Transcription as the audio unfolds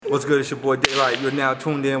What's good? It's your boy Daylight. You're now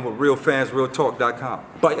tuned in with RealFansRealTalk.com.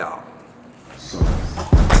 Bye, y'all.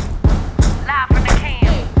 Live from the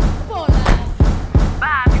can.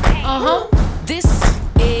 Vibe the can. This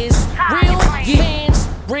is Real Fans,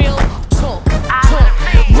 Real Talk.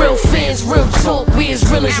 Real fans, real talk. We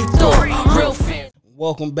as real as you thought. Real fans.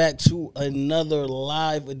 Welcome back to another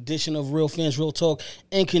live edition of Real Fans, Real Talk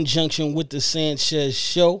in conjunction with the Sanchez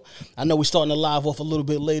Show. I know we're starting to live off a little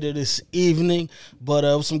bit later this evening, but it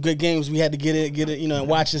was some good games we had to get it, and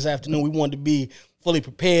watch this afternoon. We wanted to be fully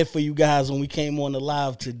prepared for you guys when we came on the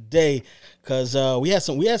live today, because we had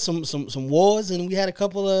some wars, and we had a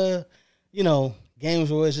couple of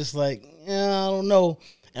games where it's just like, I don't know,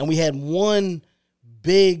 and we had one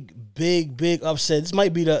big upset. This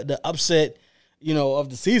might be the upset of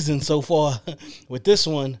the season so far with this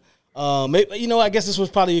one. I guess this was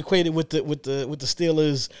probably equated with the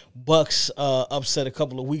Steelers Bucks upset a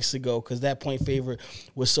couple of weeks ago, because that point favorite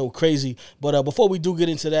was so crazy. But before we do get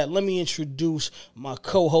into that, let me introduce my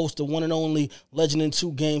co-host, the one and only legend in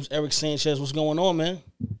two games, Eric Sanchez. What's going on, man?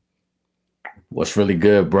 What's really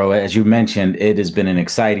good, bro? As you mentioned, it has been an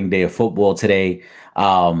exciting day of football today.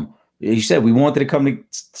 You said we wanted to come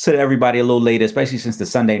to everybody a little later, especially since the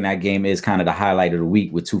Sunday night game is kind of the highlight of the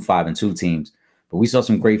week with 2 5-2 teams. But we saw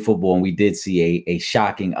some great football, and we did see a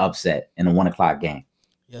shocking upset in a 1 o'clock game.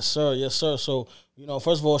 Yes, sir. Yes, sir. So,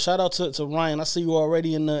 first of all, shout out to Ryan. I see you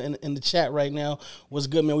already in the chat right now. What's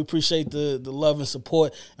good, man? We appreciate the love and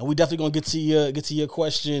support, and we definitely gonna get to your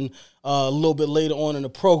question a little bit later on in the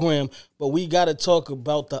program. But we got to talk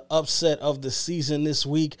about the upset of the season this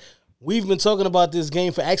week. We've been talking about this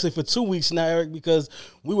game for 2 weeks now, Eric, because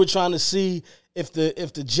we were trying to see if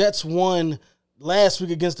the Jets won last week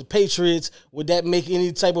against the Patriots, would that make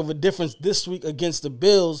any type of a difference this week against the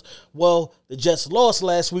Bills? Well, the Jets lost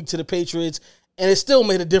last week to the Patriots, and it still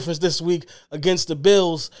made a difference this week against the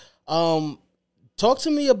Bills. Talk to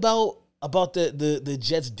me about the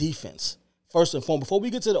Jets defense first and foremost. Before we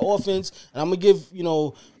get to the offense, and I'm gonna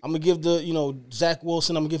give the Zach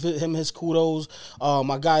Wilson, I'm gonna give him his kudos.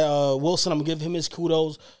 My guy Wilson, I'm gonna give him his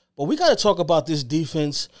kudos. But we got to talk about this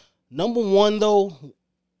defense. Number one, though,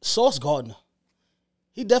 Sauce Gardner.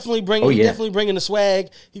 He definitely bringing the swag.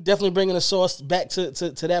 He definitely bringing the sauce back to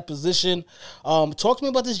that position. Talk to me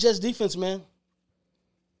about this Jets defense, man.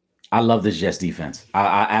 I love this Jets defense.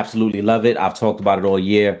 I absolutely love it. I've talked about it all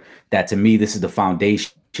year. That to me, this is the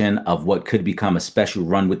foundation of what could become a special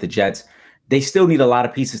run with the Jets. They still need a lot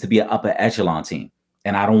of pieces to be an upper echelon team,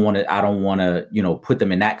 and I don't want to put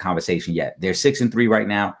them in that conversation yet. They're 6-3 right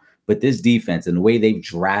now, but this defense and the way they've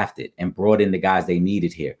drafted and brought in the guys they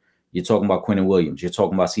needed here. You're talking about Quinnen Williams. You're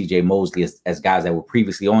talking about C.J. Mosley as guys that were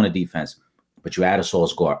previously on the defense, but you added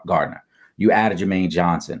Sauce Gardner. You added Jermaine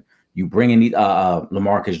Johnson. You bring in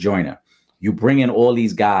LaMarcus Joyner. You bring in all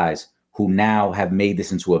these guys who now have made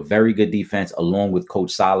this into a very good defense, along with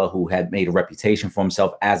Coach Saleh, who had made a reputation for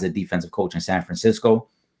himself as a defensive coach in San Francisco.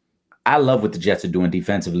 I love what the Jets are doing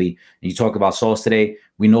defensively. And you talk about Sauce today.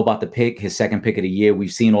 We know about the pick, his second pick of the year.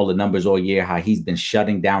 We've seen all the numbers all year, how he's been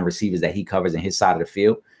shutting down receivers that he covers in his side of the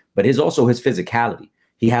field. But also his physicality.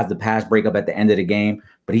 He has the pass breakup at the end of the game,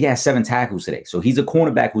 but he has 7 tackles today. So he's a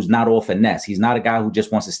cornerback who's not all finesse. He's not a guy who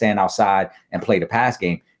just wants to stand outside and play the pass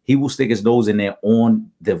game. He will stick his nose in there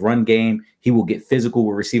on the run game. He will get physical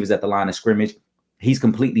with receivers at the line of scrimmage. He's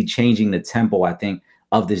completely changing the tempo, I think,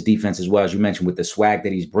 of this defense as well, as you mentioned, with the swag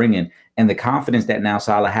that he's bringing and the confidence that now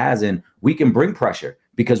Saleh has in we can bring pressure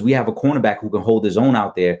because we have a cornerback who can hold his own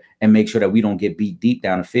out there and make sure that we don't get beat deep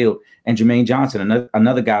down the field. And Jermaine Johnson,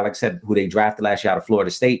 another guy, like I said, who they drafted last year out of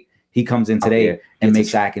Florida State, he comes in today and makes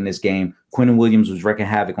sack in this game. Quinnen Williams was wreaking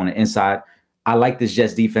havoc on the inside. I like this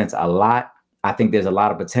Jets defense a lot. I think there's a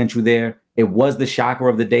lot of potential there. It was the shocker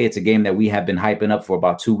of the day. It's a game that we have been hyping up for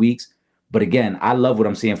about 2 weeks. But again, I love what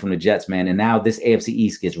I'm seeing from the Jets, man. And now this AFC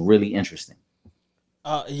East gets really interesting.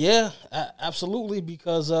 Absolutely,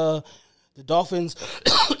 because the Dolphins,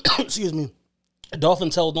 excuse me, the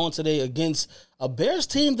Dolphins held on today against a Bears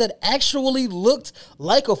team that actually looked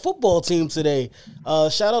like a football team today.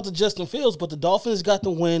 Shout out to Justin Fields, but the Dolphins got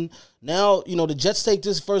the win. Now, the Jets take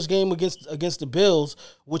this first game against the Bills,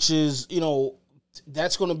 which is,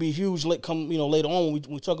 that's going to be huge later on when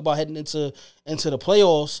we talk about heading into the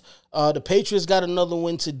playoffs. The Patriots got another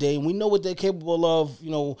win today. We know what they're capable of,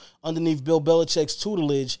 underneath Bill Belichick's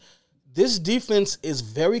tutelage. This defense is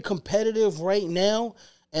very competitive right now.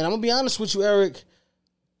 And I'm going to be honest with you, Eric,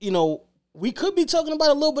 we could be talking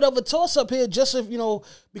about a little bit of a toss-up here just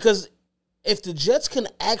because if the Jets can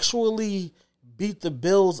actually beat the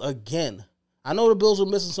Bills again, I know the Bills are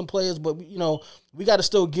missing some players, but, we got to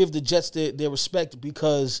still give the Jets their respect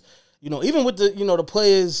because even with the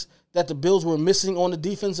players that the Bills were missing on the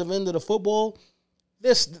defensive end of the football,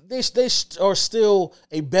 they are still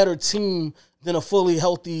a better team than a fully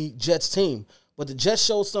healthy Jets team. But the Jets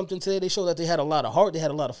showed something today. They showed that they had a lot of heart. They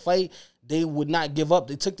had a lot of fight. They would not give up.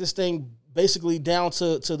 They took this thing basically down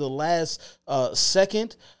to the last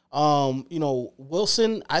second.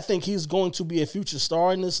 Wilson, I think he's going to be a future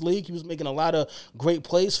star in this league. He was making a lot of great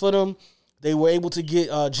plays for them. They were able to get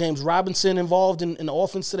James Robinson involved in the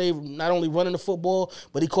offense today, not only running the football,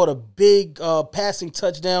 but he caught a big passing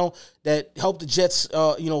touchdown that helped the Jets,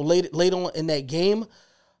 late on in that game.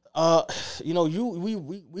 We're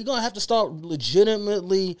gonna have to start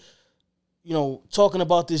legitimately, talking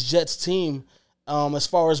about this Jets team. As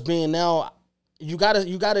far as being now, you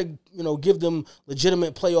gotta give them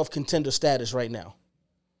legitimate playoff contender status right now.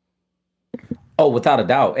 Oh, without a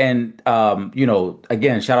doubt. And,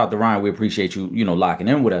 again, shout out to Ryan. We appreciate you, locking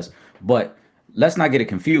in with us. But let's not get it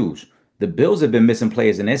confused. The Bills have been missing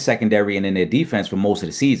players in their secondary and in their defense for most of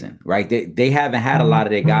the season, right? They haven't had a lot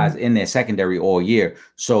of their guys in their secondary all year.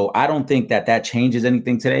 So I don't think that changes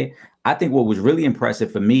anything today. I think what was really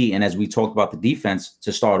impressive for me, and as we talked about the defense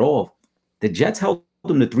to start off, the Jets held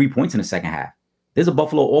them to 3 points in the second half. There's a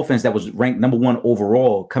Buffalo offense that was ranked number 1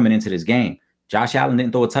 overall coming into this game. Josh Allen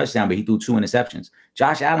didn't throw a touchdown, but he threw 2 interceptions.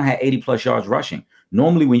 Josh Allen had 80-plus yards rushing.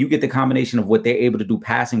 Normally, when you get the combination of what they're able to do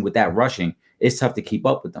passing with that rushing, it's tough to keep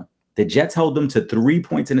up with them. The Jets held them to 3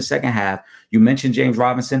 points in the second half. You mentioned James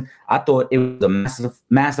Robinson. I thought it was a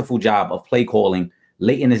masterful job of play calling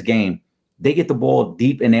late in this game. They get the ball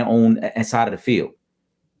deep in their own side of the field.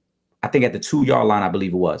 I think at the 2-yard line, I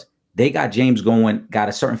believe it was. They got James going, got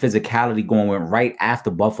a certain physicality going right after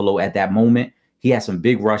Buffalo at that moment. He had some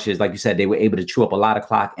big rushes. Like you said, they were able to chew up a lot of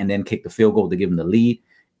clock and then kick the field goal to give them the lead.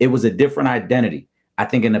 It was a different identity. I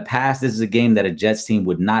think in the past, this is a game that a Jets team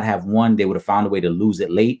would not have won. They would have found a way to lose it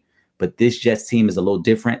late. But this Jets team is a little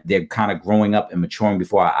different. They're kind of growing up and maturing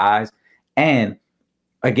before our eyes. And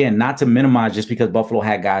again, not to minimize just because Buffalo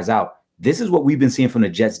had guys out. This is what we've been seeing from the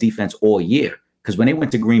Jets defense all year. Because when they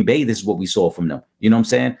went to Green Bay, this is what we saw from them. You know what I'm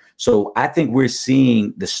saying? So I think we're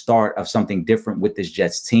seeing the start of something different with this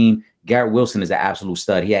Jets team. Garrett Wilson is an absolute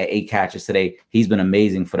stud. He had 8 catches today. He's been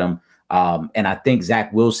amazing for them. And I think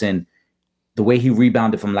Zach Wilson, the way he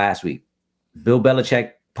rebounded from last week, Bill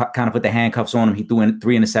Belichick kind of put the handcuffs on him. He threw in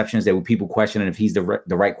 3 interceptions. There were people questioning if he's the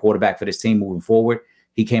right quarterback for this team moving forward.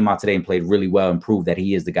 He came out today and played really well and proved that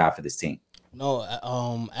he is the guy for this team. No,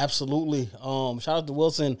 absolutely. Shout out to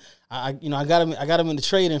Wilson. I got him in the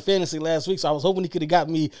trade in fantasy last week, so I was hoping he could have got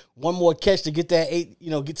me one more catch to get that 8,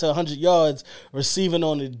 get to 100 yards receiving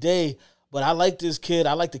on the day. But I like this kid.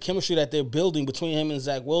 I like the chemistry that they're building between him and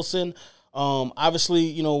Zach Wilson.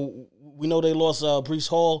 Obviously, we know they lost Breece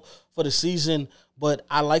Hall for the season, but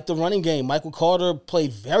I like the running game. Michael Carter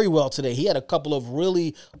played very well today. He had a couple of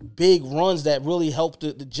really big runs that really helped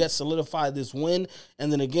the Jets solidify this win.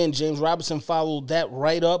 And then again, James Robinson followed that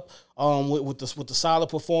right up with the solid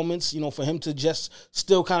performance. For him to just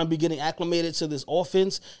still kind of be getting acclimated to this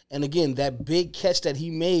offense. And again, that big catch that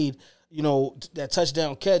he made, that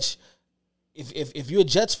touchdown catch. If you're a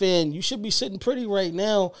Jets fan, you should be sitting pretty right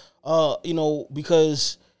now,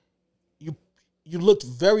 because you looked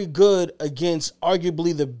very good against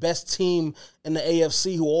arguably the best team in the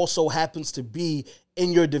AFC, who also happens to be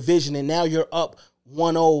in your division, and now you're up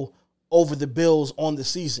 1-0 over the Bills on the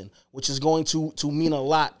season, which is going to mean a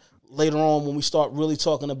lot later on when we start really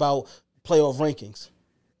talking about playoff rankings.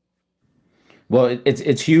 Well,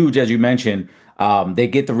 it's huge, as you mentioned. They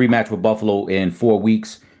get the rematch with Buffalo in 4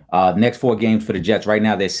 weeks. Next 4 games for the Jets. Right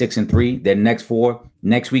now, they're 6-3. Their next 4.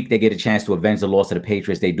 Next week, they get a chance to avenge the loss to the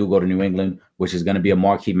Patriots. They do go to New England, which is going to be a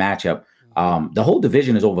marquee matchup. The whole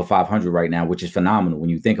division is over 500 right now, which is phenomenal when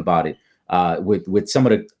you think about it. With some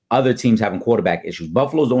of the other teams having quarterback issues,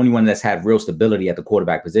 Buffalo's the only one that's had real stability at the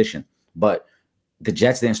quarterback position. But the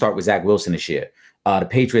Jets didn't start with Zach Wilson this year. The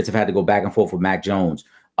Patriots have had to go back and forth with Mac Jones.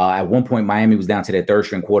 At one point, Miami was down to their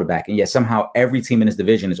 3rd-string quarterback. And yet somehow every team in this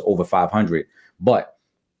division is over 500. But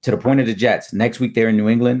to the point of the Jets, next week they're in New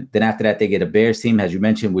England. Then after that, they get a Bears team, as you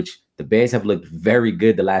mentioned, which the Bears have looked very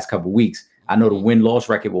good the last couple of weeks. I know the win-loss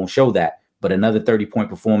record won't show that, but another 30-point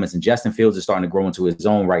performance. And Justin Fields is starting to grow into his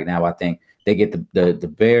own right now, I think. They get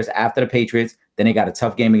the Bears after the Patriots. Then they got a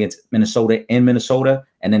tough game against Minnesota in Minnesota.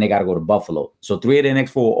 And then they got to go to Buffalo. So 3 of their next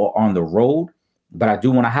 4 are on the road. But I do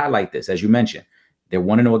want to highlight this. As you mentioned, they're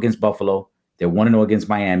 1-0 against Buffalo. They're 1-0 against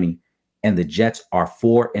Miami. And the Jets are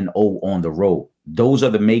 4-0 on the road. Those are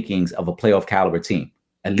the makings of a playoff caliber team.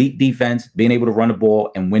 Elite defense, being able to run the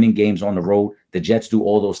ball and winning games on the road. The Jets do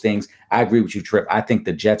all those things. I agree with you, Trip. I think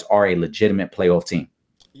the Jets are a legitimate playoff team.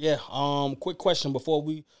 Yeah. Quick question before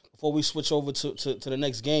we before we switch over to the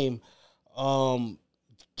next game,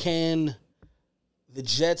 can the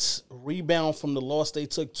Jets rebound from the loss they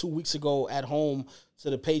took 2 weeks ago at home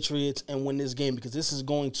to the Patriots and win this game? Because this is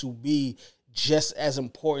going to be just as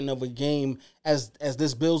important of a game as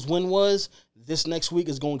this Bills win was. This next week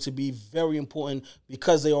is going to be very important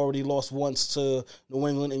because they already lost once to New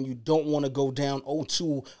England, and you don't want to go down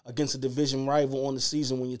 0-2 against a division rival on the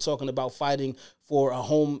season when you're talking about fighting for a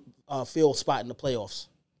home field spot in the playoffs.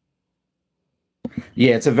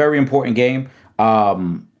 Yeah, it's a very important game.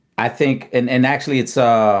 I think, and actually, it's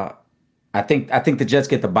I think the Jets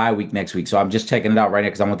get the bye week next week. So I'm just checking it out right now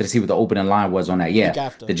because I wanted to see what the opening line was on that. Yeah,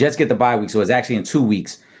 the Jets get the bye week, so it's actually in 2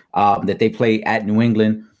 weeks that they play at New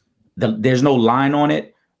England. There's no line on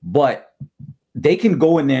it, but they can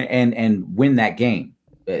go in there and win that game.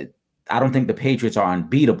 I don't think the Patriots are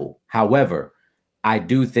unbeatable. However, I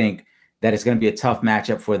do think that it's going to be a tough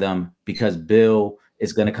matchup for them because Bill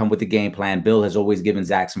is going to come with the game plan. Bill has always given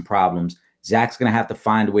Zach some problems. Zach's going to have to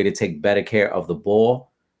find a way to take better care of the ball.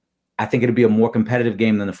 I think it'll be a more competitive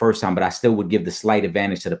game than the first time, but I still would give the slight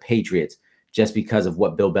advantage to the Patriots just because of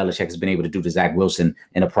what Bill Belichick has been able to do to Zach Wilson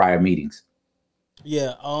in the prior meetings.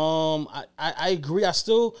 Yeah, I agree. I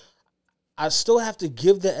still have to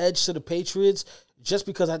give the edge to the Patriots just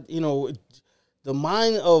because the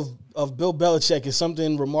mind of Bill Belichick is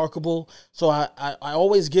something remarkable. So I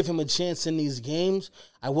always give him a chance in these games.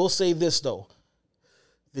 I will say this though.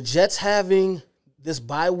 The Jets having this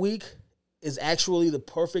bye week is actually the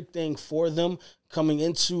perfect thing for them going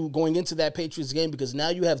into that Patriots game, because now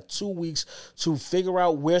you have 2 weeks to figure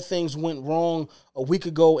out where things went wrong a week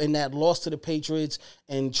ago in that loss to the Patriots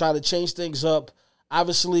and try to change things up.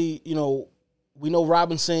 Obviously, we know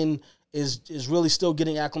Robinson is really still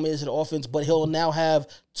getting acclimated to the offense, but he'll now have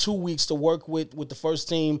 2 weeks to work with the first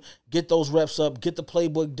team, get those reps up, get the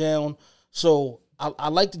playbook down. So I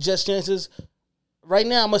like the Jets' chances. Right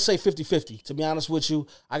now, I'm going to say 50-50, to be honest with you.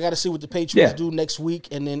 I got to see what the Patriots do next week,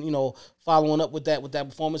 and then, following up with that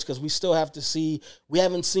performance, because we still have to see. We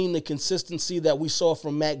haven't seen the consistency that we saw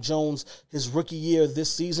from Mac Jones his rookie year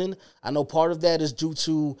this season. I know part of that is due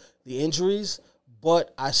to the injuries,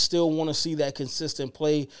 but I still want to see that consistent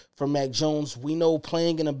play from Mac Jones. We know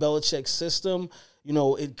playing in a Belichick system,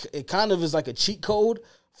 it kind of is like a cheat code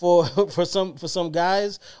for some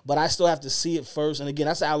guys, but I still have to see it first. And again,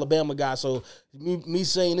 that's an Alabama guy, so me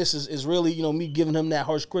saying this is really, me giving him that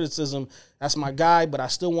harsh criticism. That's my guy, but I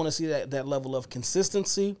still want to see that level of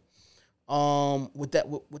consistency. With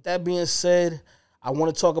that being said, I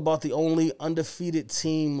want to talk about the only undefeated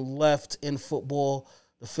team left in football,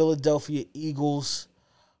 the Philadelphia Eagles.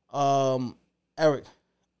 Eric,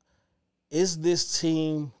 is this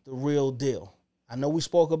team the real deal? I know we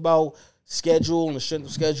spoke about schedule and the strength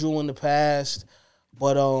of schedule in the past,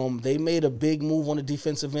 but they made a big move on the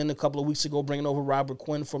defensive end a couple of weeks ago, bringing over Robert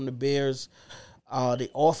Quinn from the Bears. The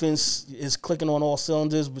offense is clicking on all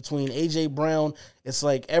cylinders between A.J. Brown. It's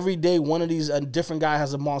like every day one of these, a different guy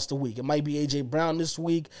has a monster week. It might be A.J. Brown this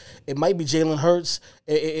week. It might be Jalen Hurts.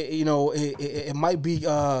 It might be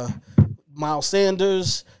Miles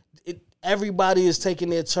Sanders. Everybody is taking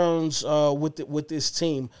their turns with this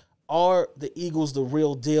team. Are the Eagles the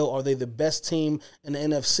real deal? Are they the best team in the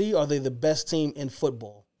NFC? Are they the best team in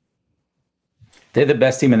football? They're the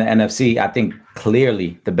best team in the NFC. I think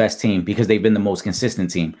clearly the best team because they've been the most consistent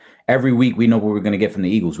team. Every week we know what we're going to get from the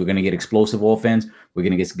Eagles. We're going to get explosive offense. We're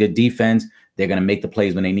going to get good defense. They're going to make the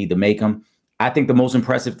plays when they need to make them. I think the most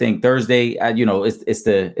impressive thing Thursday, it's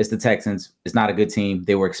the Texans. It's not a good team.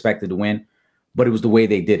 They were expected to win, but it was the way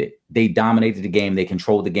they did it. They dominated the game. They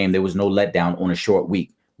controlled the game. There was no letdown on a short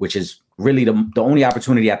week, which is really the only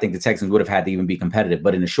opportunity I think the Texans would have had to even be competitive.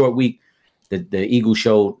 But in a short week, the Eagles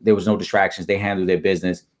showed there was no distractions. They handled their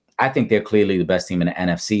business. I think they're clearly the best team in the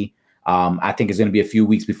NFC. I think it's going to be a few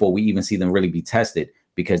weeks before we even see them really be tested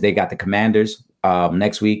because they got the Commanders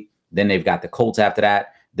next week. Then they've got the Colts after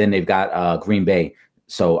that. Then they've got Green Bay.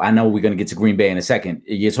 So I know we're going to get to Green Bay in a second.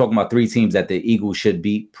 You're talking about three teams that the Eagles should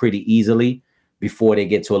beat pretty easily before they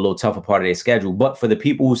get to a little tougher part of their schedule. But for the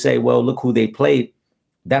people who say, well, look who they played,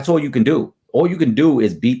 that's all you can do. All you can do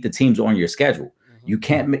is beat the teams on your schedule.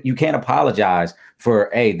 Mm-hmm. You can't apologize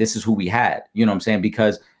for, hey, this is who we had. You know what I'm saying?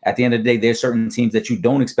 Because at the end of the day, there's certain teams that you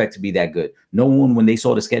don't expect to be that good. No one, when they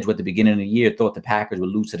saw the schedule at the beginning of the year, thought the Packers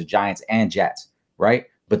would lose to the Giants and Jets, right?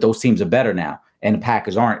 But those teams are better now, and the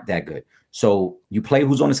Packers aren't that good. So you play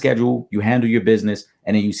who's on the schedule, you handle your business,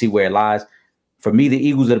 and then you see where it lies. For me, the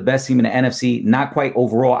Eagles are the best team in the NFC. Not quite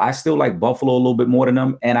overall. I still like Buffalo a little bit more than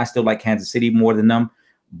them, and I still like Kansas City more than them.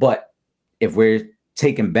 But if we're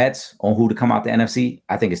taking bets on who to come out the NFC,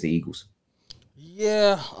 I think it's the Eagles.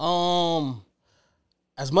 Yeah.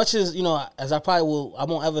 as much as, as I probably will, I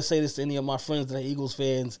won't ever say this to any of my friends that are Eagles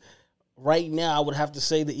fans. Right now, I would have to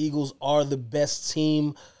say the Eagles are the best team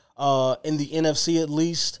in the NFC at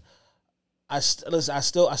least. I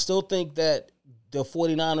still think that the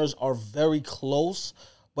 49ers are very close,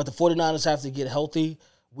 but the 49ers have to get healthy.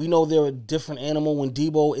 We know they're a different animal when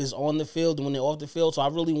Debo is on the field and when they're off the field, so I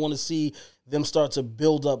really want to see them start to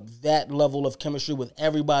build up that level of chemistry with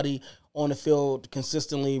everybody on the field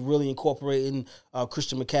consistently, really incorporating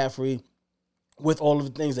Christian McCaffrey with all of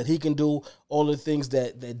the things that he can do, all of the things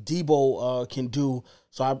that Debo can do.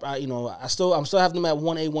 So I'm still having them at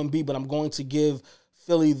 1A, 1B, but I'm going to give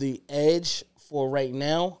Philly the edge for right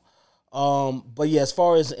now. But yeah, as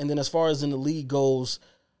far as in the league goes,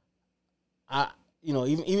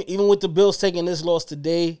 even with the Bills taking this loss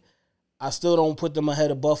today, I still don't put them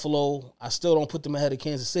ahead of Buffalo. I still don't put them ahead of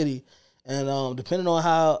Kansas City. And depending on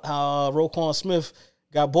how Roquan Smith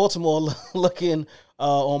got Baltimore looking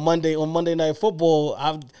on Monday Night Football,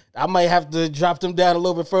 I might have to drop them down a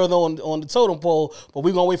little bit further on the totem pole. But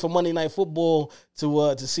we're gonna wait for Monday Night Football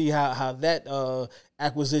to see how that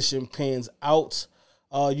acquisition pans out.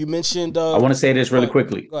 You mentioned. I want to say this really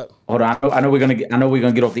quickly. Hold on. I know we're gonna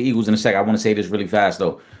get off the Eagles in a sec. I want to say this really fast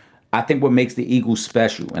though. I think what makes the Eagles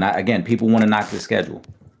special, and again, people want to knock the schedule,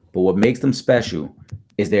 but what makes them special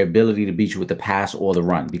is their ability to beat you with the pass or the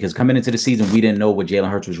run. Because coming into the season, we didn't know what Jalen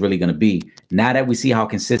Hurts was really going to be. Now that we see how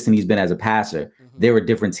consistent he's been as a passer, they're a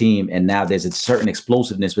different team, and now there's a certain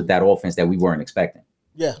explosiveness with that offense that we weren't expecting.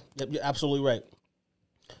 Yeah, you're absolutely right.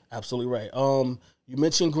 Absolutely right. You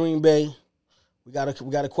mentioned Green Bay. We got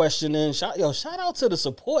a question in. Shout out to the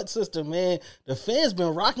support system, man. The fans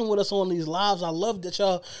been rocking with us on these lives. I love that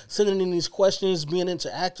y'all sending in these questions, being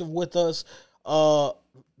interactive with us.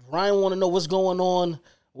 Ryan want to know what's going on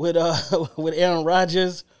with Aaron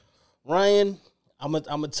Rodgers. Ryan, I'm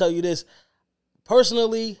gonna tell you this.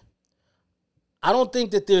 Personally, I don't think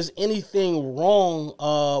that there's anything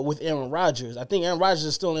wrong with Aaron Rodgers. I think Aaron Rodgers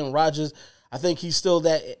is still Aaron Rodgers. I think he's still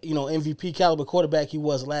that MVP caliber quarterback he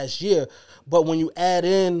was last year. But when you add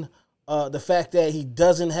in the fact that he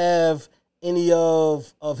doesn't have any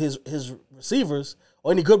of his receivers,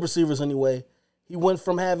 or any good receivers anyway, he went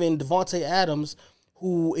from having Devontae Adams,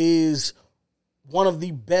 who is one of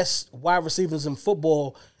the best wide receivers in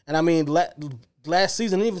football. And I mean, last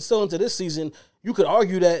season, and even still into this season, you could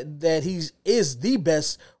argue that he is the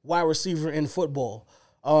best wide receiver in football.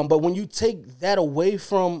 But when you take that away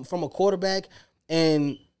from a quarterback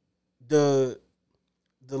and the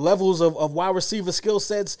levels of wide receiver skill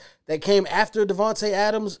sets that came after Devontae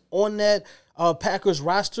Adams on that Packers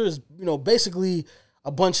roster is, basically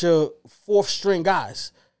a bunch of fourth string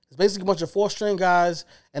guys. It's basically a bunch of fourth string guys,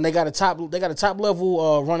 and they got a top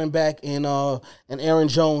level running back in Aaron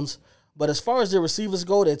Jones. But as far as their receivers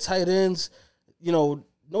go, their tight ends, no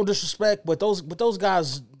disrespect, but those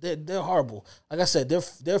guys, they're horrible. Like I said,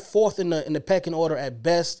 they're fourth in the pecking order at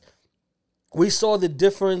best. We saw the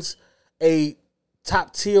difference a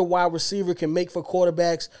top tier wide receiver can make for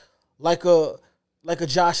quarterbacks, like a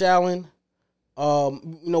Josh Allen.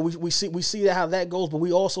 We see how that goes, but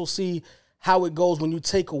we also see how it goes when you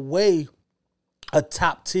take away a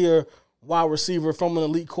top tier wide receiver from an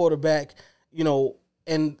elite quarterback.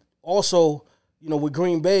 And also, with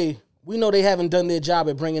Green Bay, we know they haven't done their job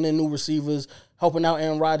at bringing in new receivers, helping out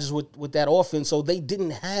Aaron Rodgers with that offense. So they didn't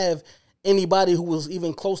have anybody who was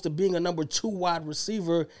even close to being a number 2 wide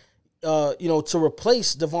receiver, to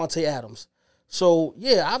replace Devontae Adams. So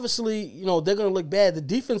yeah, obviously, they're gonna look bad. The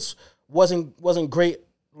defense wasn't great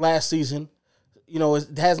last season.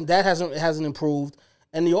 It hasn't improved,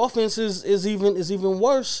 and the offense is even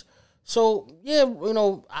worse. So yeah,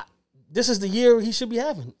 this is the year he should be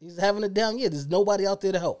having. He's having a down year. There's nobody out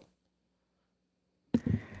there to help.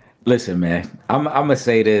 Listen, man, I'm gonna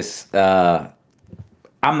say this. I'm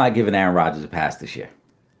not giving Aaron Rodgers a pass this year.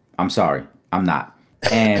 I'm sorry, I'm not.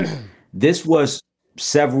 And this was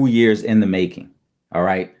several years in the making. All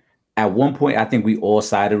right. At one point, I think we all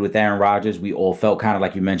sided with Aaron Rodgers. We all felt kind of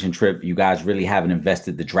like you mentioned, Trip. You guys really haven't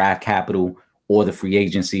invested the draft capital or the free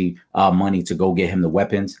agency money to go get him the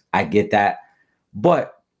weapons. I get that,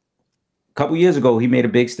 but a couple years ago, he made a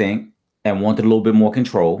big stink and wanted a little bit more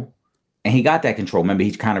control. And he got that control. Remember,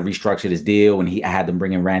 he kind of restructured his deal, and he had them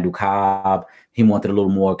bring in Randall Cobb. He wanted a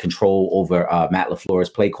little more control over Matt LaFleur's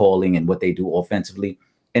play calling and what they do offensively.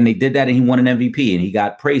 And they did that, and he won an MVP, and he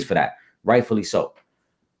got praised for that, rightfully so.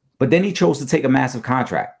 But then he chose to take a massive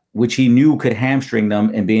contract, which he knew could hamstring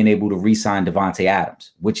them in being able to re-sign Devontae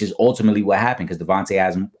Adams, which is ultimately what happened because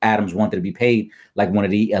Devontae Adams wanted to be paid like one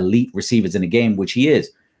of the elite receivers in the game, which he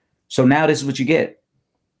is. So now this is what you get.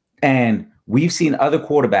 And we've seen other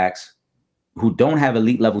quarterbacks who don't have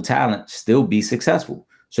elite level talent still be successful.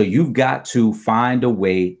 So you've got to find a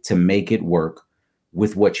way to make it work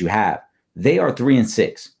with what you have. They are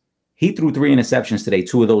 3-6. He threw 3 interceptions today,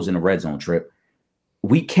 2 of those in the red zone trip.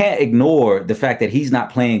 We can't ignore the fact that he's not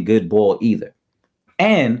playing good ball either.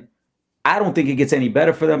 And I don't think it gets any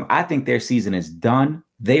better for them. I think their season is done.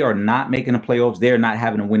 They are not making the playoffs. They're not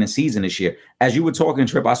having a winning season this year. As you were talking,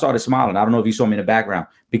 Trip, I started smiling. I don't know if you saw me in the background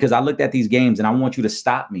because I looked at these games and I want you to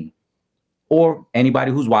stop me. Or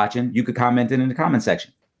anybody who's watching, you could comment it in the comment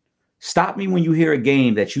section. Stop me when you hear a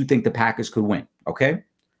game that you think the Packers could win, okay?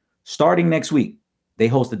 Starting next week, they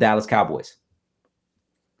host the Dallas Cowboys.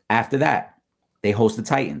 After that, they host the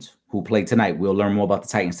Titans, who play tonight. We'll learn more about the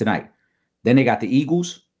Titans tonight. Then they got the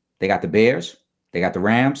Eagles, they got the Bears, they got the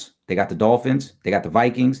Rams, they got the Dolphins, they got the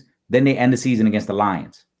Vikings. Then they end the season against the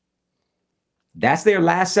Lions. That's their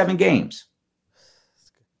last 7 games.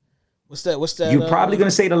 What's that? You're probably going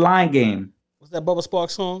to say the Lion game. What's that Bubba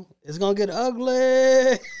Sparks song? It's gonna get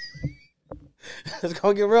ugly. It's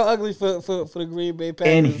gonna get real ugly for the Green Bay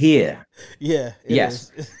Packers. And here. Yeah.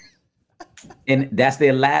 Yes. And that's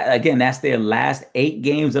their last 8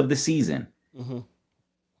 games of the season. Mm-hmm.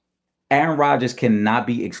 Aaron Rodgers cannot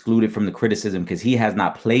be excluded from the criticism because he has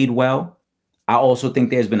not played well. I also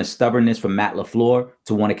think there's been a stubbornness from Matt LaFleur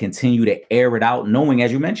to want to continue to air it out, knowing,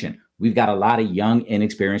 as you mentioned, we've got a lot of young,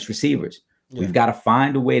 inexperienced receivers. Yeah. We've got to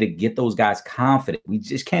find a way to get those guys confident. We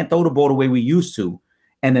just can't throw the ball the way we used to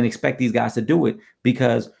and then expect these guys to do it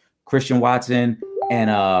because Christian Watson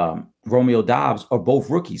and Romeo Doubs are both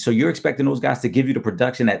rookies. So you're expecting those guys to give you the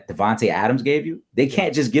production that Devontae Adams gave you? They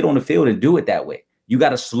can't just get on the field and do it that way. You got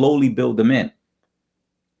to slowly build them in.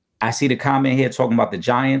 I see the comment here talking about the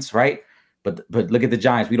Giants, right? But look at the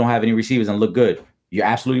Giants. We don't have any receivers and look good. You're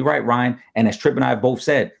absolutely right, Ryan. And as Tripp and I have both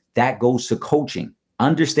said, that goes to coaching,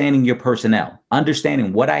 understanding your personnel,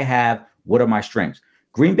 understanding what I have, what are my strengths.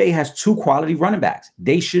 Green Bay has 2 quality running backs.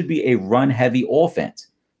 They should be a run-heavy offense.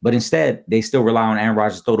 But instead, they still rely on Aaron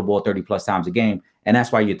Rodgers to throw the ball 30-plus times a game. And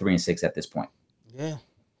that's why you're 3-6 at this point. Yeah.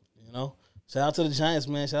 Shout out to the Giants,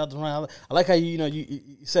 man. Shout out to Ryan. I like how you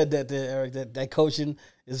said that there, Eric, that coaching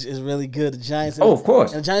is really good. The Giants, of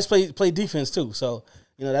course, and the Giants play defense too. So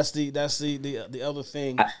that's the other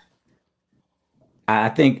thing. I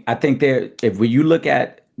think when you look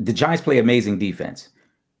at the Giants play amazing defense,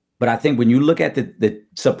 but I think when you look at the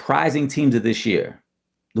surprising teams of this year,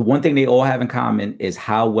 the one thing they all have in common is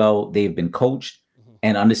how well they've been coached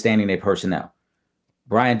and understanding their personnel.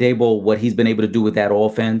 Brian Daboll, what he's been able to do with that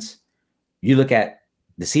offense. You look at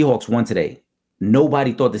the Seahawks won today.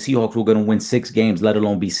 Nobody thought the Seahawks were going to win 6 games, let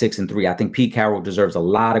alone be 6-3. I think Pete Carroll deserves a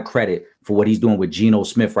lot of credit for what he's doing with Geno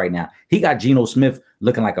Smith right now. He got Geno Smith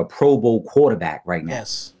looking like a Pro Bowl quarterback right now.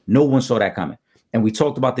 Yes. No one saw that coming. And we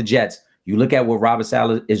talked about the Jets. You look at what Robert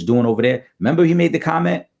Saleh is doing over there. Remember he made the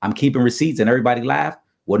comment, I'm keeping receipts, and everybody laughed?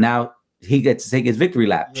 Well, now he gets to take his victory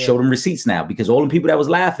lap. Yeah. Show them receipts now because all the people that was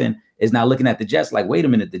laughing is now looking at the Jets like, wait a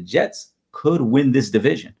minute, the Jets could win this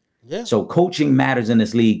division. Yeah. So coaching matters in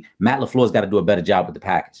this league. Matt LaFleur's got to do a better job with the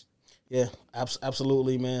Packers. Yeah,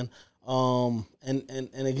 absolutely, man.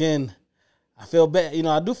 And again, I feel bad.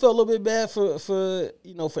 I do feel a little bit bad for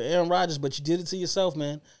Aaron Rodgers, but you did it to yourself,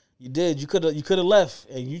 man. You did. You could have left,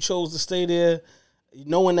 and you chose to stay there,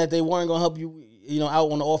 knowing that they weren't gonna help you.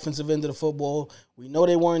 Out on the offensive end of the football. We know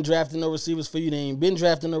they weren't drafting no receivers for you. They ain't been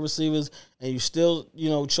drafting no receivers, and you still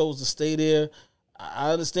chose to stay there.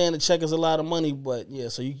 I understand the check is a lot of money, but yeah,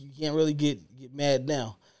 so you can't really get mad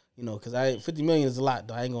now, because $50 million is a lot.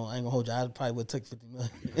 Though I ain't gonna hold you. I probably would take $50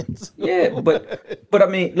 million. Yeah, but I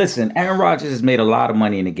mean, listen, Aaron Rodgers has made a lot of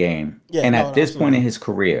money in the game, and at this point in his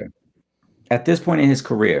career,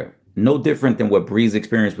 no different than what Breeze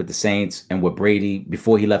experienced with the Saints and what Brady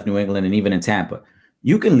before he left New England and even in Tampa,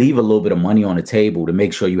 you can leave a little bit of money on the table to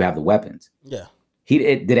make sure you have the weapons. Yeah.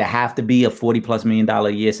 Did it have to be a $40+ million a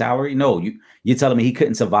year salary? No, you're telling me he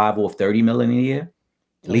couldn't survive off $30 million a year?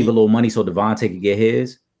 Leave a little money so Devontae could get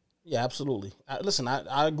his? Yeah, absolutely. Listen,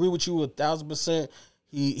 I agree with you 1,000%.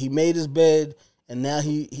 He made his bed, and now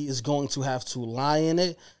he is going to have to lie in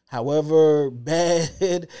it. However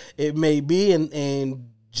bad it may be, and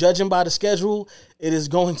judging by the schedule, it is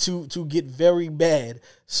going to get very bad.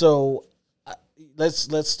 So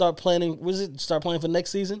let's start planning. Start planning for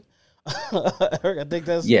next season? I think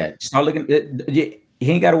that's start looking. He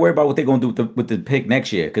ain't got to worry about what they're gonna do with the pick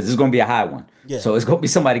next year because it's gonna be a high one. Yeah. So it's gonna be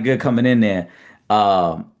somebody good coming in there.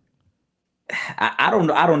 I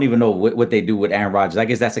don't even know what they do with Aaron Rodgers. I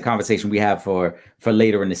guess that's a conversation we have for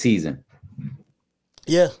later in the season.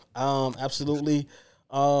 Yeah, absolutely.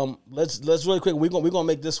 Let's really quick. We're gonna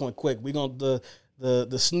make this one quick. We're gonna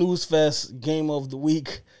the snooze fest game of the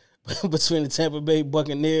week. between the Tampa Bay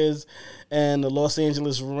Buccaneers and the Los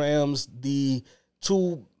Angeles Rams, the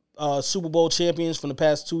two Super Bowl champions from the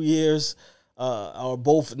past 2 years, are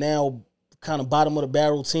both now kind of bottom of the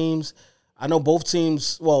barrel teams. I know both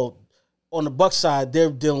teams, well, on the Bucs side, they're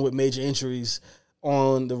dealing with major injuries.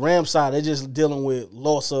 On the Rams side, they're just dealing with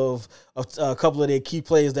loss of a couple of their key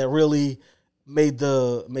players that really made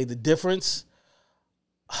the difference.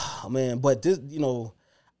 Oh, man, but this,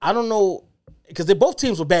 I don't know, because both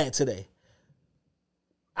teams were bad today.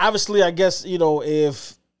 Obviously, I guess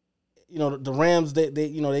if the Rams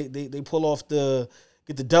they pull off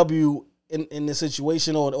get the W in this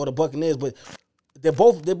situation, or the Buccaneers, but they're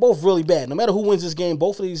both really bad. No matter who wins this game,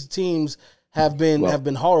 both of these teams have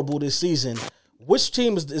been horrible this season. Which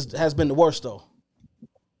team has been the worst though?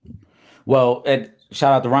 Well, and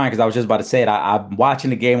shout out to Ryan, because I was just about to say it. I'm watching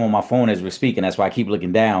the game on my phone as we're speaking. That's why I keep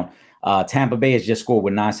looking down. Tampa Bay has just scored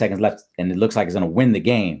with 9 seconds left, and it looks like it's going to win the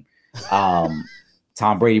game.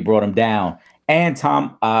 Tom Brady brought him down. And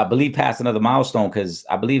Tom, I believe, passed another milestone, because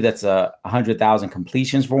I believe that's 100,000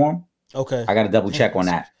 completions for him. Okay. I got to double check on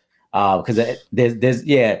that. Because there's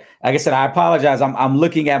like I said, I apologize. I'm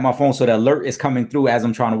looking at my phone, so the alert is coming through as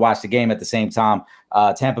I'm trying to watch the game at the same time.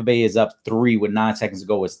 Tampa Bay is up 3 with 9 seconds to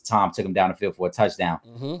go as Tom took him down the field for a touchdown.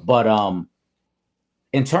 Mm-hmm. But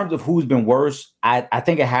in terms of who's been worse, I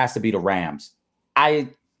think it has to be the Rams. I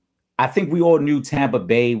think we all knew Tampa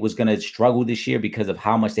Bay was going to struggle this year because of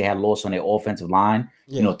how much they had lost on their offensive line.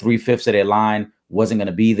 Yeah. 3/5 of their line wasn't going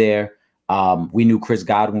to be there. We knew Chris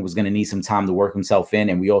Godwin was going to need some time to work himself in,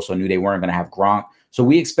 and we also knew they weren't going to have Gronk. So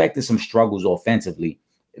we expected some struggles offensively.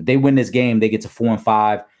 If they win this game, they get to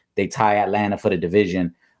 4-5. They tie Atlanta for the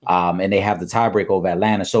division, and they have the tiebreak over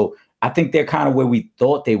Atlanta. So I think they're kind of where we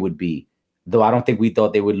thought they would be, though I don't think we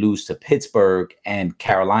thought they would lose to Pittsburgh and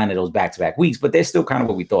Carolina those back-to-back weeks, but they're still kind of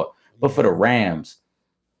what we thought. But for the Rams,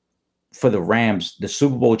 the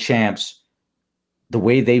Super Bowl champs, the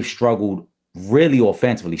way they've struggled really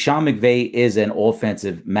offensively. Sean McVay is an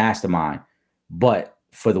offensive mastermind, but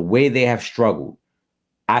for the way they have struggled,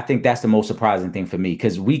 I think that's the most surprising thing for me,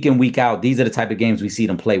 because week in, week out, these are the type of games we see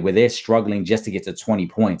them play where they're struggling just to get to 20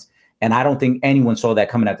 points. And I don't think anyone saw that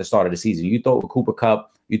coming at the start of the season. You thought with Cooper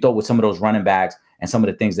Kupp, you thought with some of those running backs and some of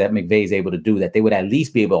the things that McVay is able to do, that they would at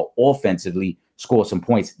least be able to offensively score some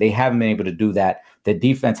points. They haven't been able to do that. The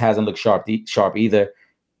defense hasn't looked sharp either.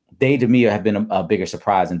 They, to me, have been a bigger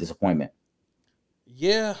surprise and disappointment.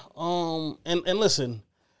 Yeah, and listen,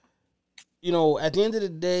 at the end of the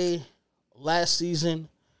day, last season,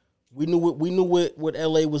 we knew what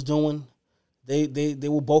LA was doing. They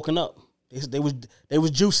were bulking up. They was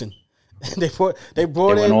juicing. they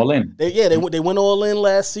went all in. They went all in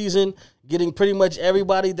last season, getting pretty much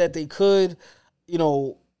everybody that they could.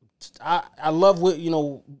 I love what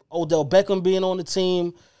Odell Beckham being on the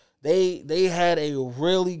team. They had a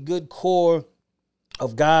really good core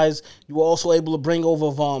of guys. You were also able to bring over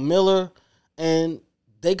Von Miller, and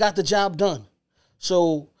they got the job done.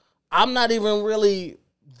 So I'm not even really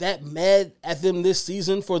that mad at them this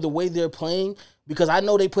season for the way they're playing, because I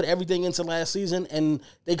know they put everything into last season and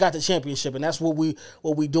they got the championship, and that's what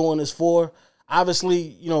we doing this for.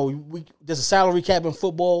 Obviously, there's a salary cap in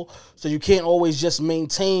football, so you can't always just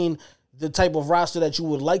maintain the type of roster that you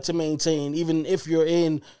would like to maintain, even if you're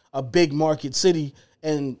in a big market city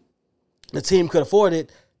and the team could afford it.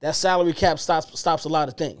 That salary cap stops a lot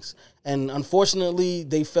of things. And unfortunately,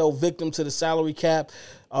 they fell victim to the salary cap.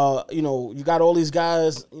 You got all these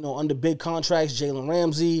guys, under big contracts, Jalen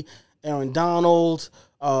Ramsey, Aaron Donald,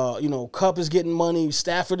 Kupp is getting money,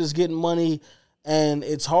 Stafford is getting money, and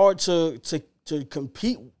it's hard to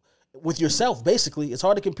compete with yourself, basically. It's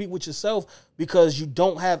hard to compete with yourself because you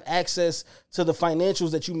don't have access to the financials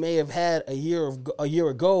that you may have had a year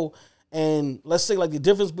ago. And let's say, like, the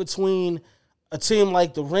difference between a team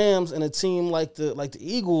like the Rams and a team like the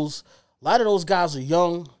Eagles, a lot of those guys are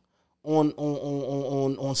young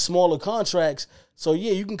on smaller contracts. So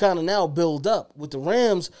yeah, you can kind of now build up. With the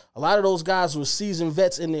Rams, a lot of those guys were seasoned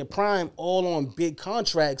vets in their prime, all on big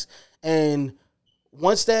contracts. And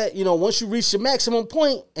once you reach your maximum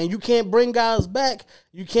point and you can't bring guys back,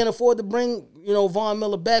 you can't afford to bring, Von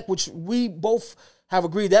Miller back, which we both have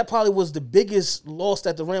agreed that probably was the biggest loss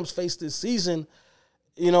that the Rams faced this season.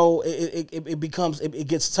 It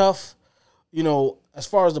gets tough. As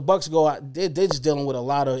far as the Bucs go, they're just dealing with a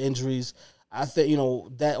lot of injuries. I think,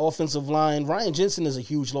 that offensive line, Ryan Jensen is a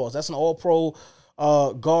huge loss. That's an all-pro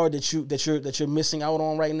guard that you're missing out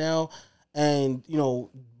on right now. And,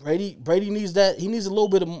 Brady needs that. He needs a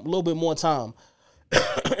little bit more time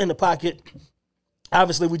in the pocket.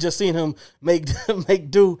 Obviously, we just seen him get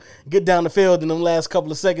down the field in the last couple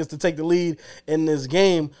of seconds to take the lead in this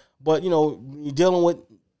game. But, you're dealing with,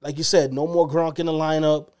 like you said, no more Gronk in the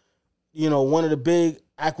lineup. One of the big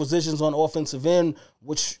acquisitions on offensive end,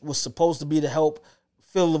 which was supposed to be to help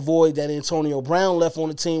fill the void that Antonio Brown left on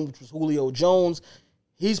the team, which was Julio Jones.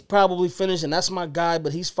 He's probably finished, and that's my guy,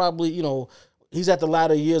 but he's probably, he's at the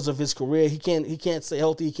latter years of his career. He can't stay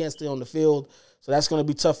healthy. He can't stay on the field. So that's going to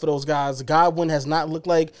be tough for those guys. Godwin has not looked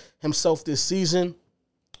like himself this season.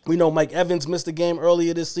 We know Mike Evans missed the game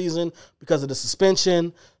earlier this season because of the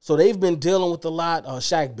suspension. So they've been dealing with a lot.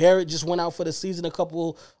 Shaq Barrett just went out for the season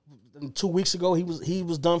 2 weeks ago. He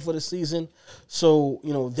was done for the season. So,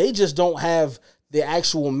 they just don't have the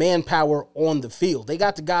actual manpower on the field. They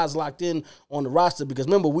got the guys locked in on the roster because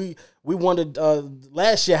remember, we wondered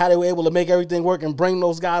last year how they were able to make everything work and bring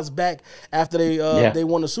those guys back after they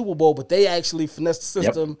won the Super Bowl, but they actually finessed the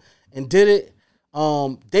system and did it.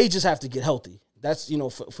 They just have to get healthy. That's,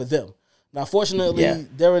 for them. Now, fortunately,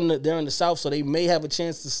 they're in the South, so they may have a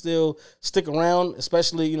chance to still stick around,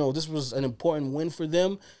 especially, this was an important win for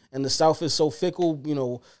them, and the South is so fickle,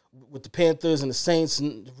 with the Panthers and the Saints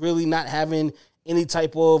and really not having any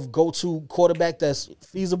type of go-to quarterback that's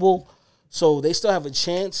feasible. So they still have a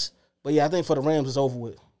chance. But, I think for the Rams, it's over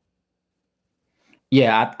with.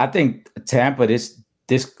 Yeah, I think Tampa, this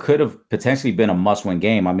could have potentially been a must-win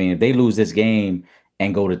game. I mean, if they lose this game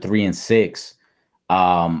and go to 3-6,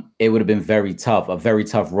 it would have been a very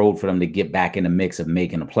tough road for them to get back in the mix of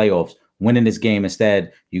making the playoffs. Winning this game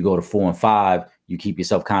instead, you go to 4-5. You keep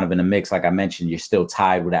yourself kind of in the mix. Like I mentioned, you're still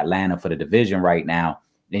tied with Atlanta for the division right now.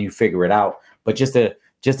 Then you figure it out. But just a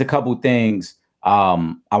couple things I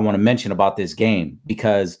want to mention about this game,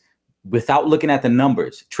 because without looking at the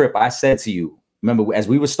numbers, Trip, I said to you, remember, as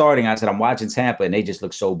we were starting, I said, I'm watching Tampa, and they just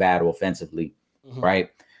look so bad offensively,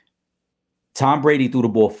 right? Tom Brady threw the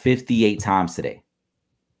ball 58 times today,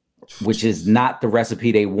 which is not the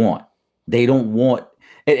recipe they want. They don't want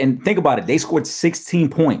 – and think about it. They scored 16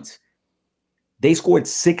 points. They scored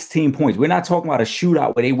 16 points. We're not talking about a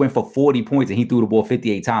shootout where they went for 40 points and he threw the ball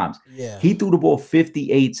 58 times. Yeah. He threw the ball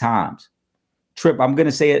 58 times. Trip, I'm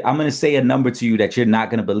gonna say a number to you that you're not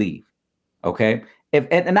gonna believe. Okay?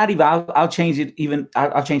 I'll change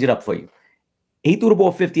it up for you. He threw the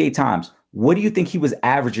ball 58 times. What do you think he was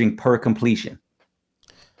averaging per completion?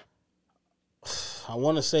 I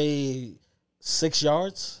want to say 6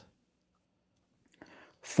 yards.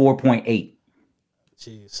 4.8.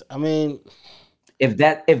 Jeez. I mean, if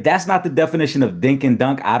that's not the definition of dink and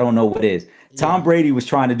dunk, I don't know what is. Tom Brady was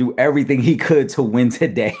trying to do everything he could to win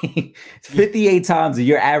today. 58 times and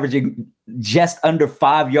you're averaging just under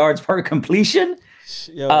 5 yards per completion.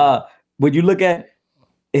 When you look at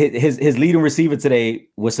his leading receiver today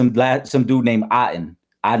was some dude named Otten.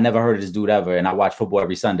 I never heard of this dude ever, and I watch football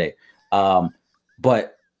every Sunday.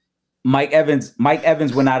 But Mike Evans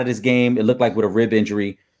went out of this game, it looked like with a rib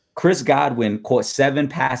injury. Chris Godwin caught 7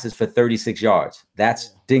 passes for 36 yards.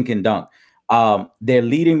 That's dink and dunk. Their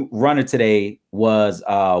leading runner today was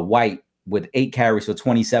White with 8 carries for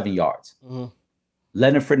 27 yards.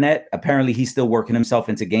 Leonard Fournette, apparently he's still working himself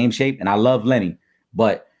into game shape, and I love Lenny,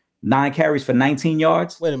 but 9 carries for 19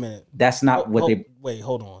 yards. Wait a minute. That's not Wait,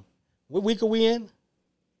 hold on. What week are we in?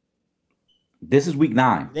 This is week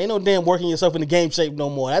 9. There ain't no damn working yourself into game shape no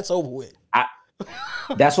more. That's over with.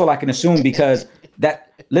 That's all I can assume, because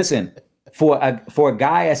listen, for a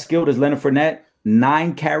guy as skilled as Leonard Fournette,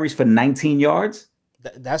 9 carries for 19 yards.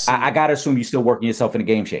 I gotta assume you're still working yourself into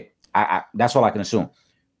game shape. That's all I can assume.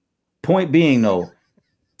 Point being, though,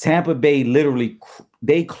 Tampa Bay literally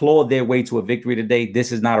they clawed their way to a victory today.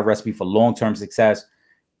 This is not a recipe for long-term success.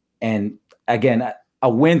 And again, a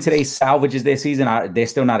win today salvages their season. They're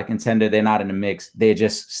still not a contender. They're not in the mix. They're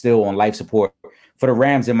just still on life support. For the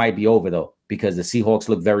Rams, it might be over, though, because the Seahawks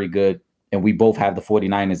look very good, and we both have the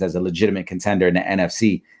 49ers as a legitimate contender in the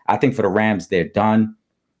NFC. I think for the Rams, they're done.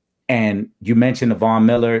 And you mentioned the Von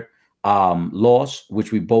Miller loss,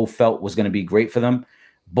 which we both felt was going to be great for them.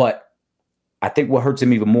 But I think what hurts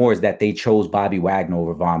them even more is that they chose Bobby Wagner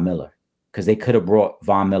over Von Miller, because they could have brought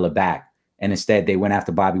Von Miller back. And instead, they went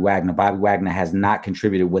after Bobby Wagner. Bobby Wagner has not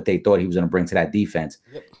contributed what they thought he was going to bring to that defense.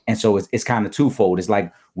 Yep. And so it's kind of twofold. It's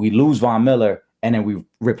like we lose Von Miller, and then we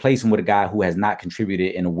replace him with a guy who has not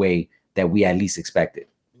contributed in a way that we at least expected.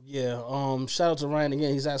 Yeah. Shout out to Ryan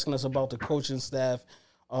again. He's asking us about the coaching staff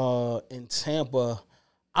in Tampa.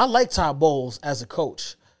 I like Todd Bowles as a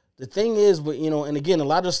coach. The thing is, but and again, a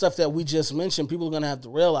lot of the stuff that we just mentioned, people are going to have to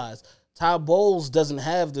realize Todd Bowles doesn't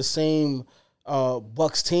have the same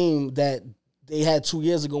Bucs team that they had 2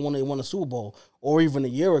 years ago when they won a Super Bowl, or even a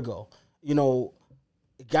year ago.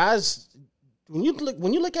 Guys, when you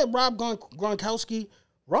look at Rob Gronkowski,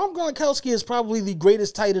 Rob Gronkowski is probably the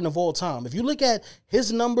greatest tight end of all time. If you look at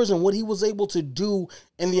his numbers and what he was able to do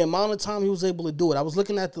and the amount of time he was able to do it, I was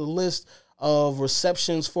looking at the list of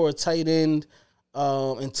receptions for a tight end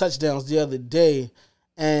and touchdowns the other day,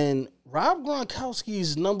 and Rob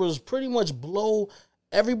Gronkowski's numbers pretty much blow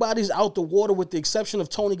everybody's out the water with the exception of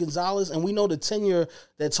Tony Gonzalez, and we know the tenure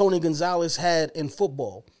that Tony Gonzalez had in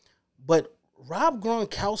football. But Rob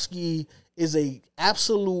Gronkowski is a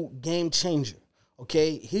absolute game changer.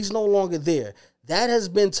 Okay, he's no longer there. That has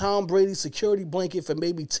been Tom Brady's security blanket for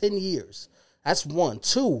maybe 10 years. That's one.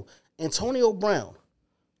 Two, Antonio Brown.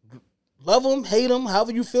 Love him, hate him,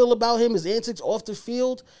 however you feel about him, his antics off the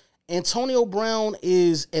field. Antonio Brown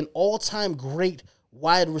is an all-time great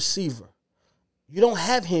wide receiver. You don't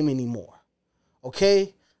have him anymore.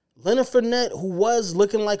 Okay? Leonard Fournette, who was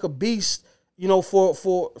looking like a beast, for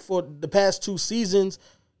the past 2 seasons,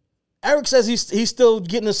 Eric says he's still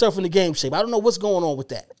getting himself into game shape. I don't know what's going on with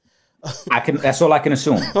that. That's all I can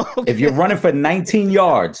assume. Okay. If you're running for 19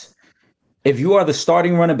 yards, if you are the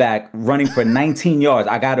starting running back running for 19 yards,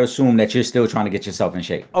 I got to assume that you're still trying to get yourself in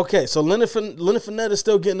shape. Okay, so Leonard Fournette is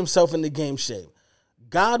still getting himself into game shape.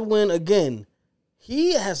 Godwin, again,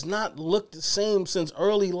 he has not looked the same since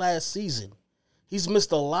early last season. He's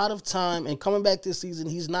missed a lot of time, and coming back this season,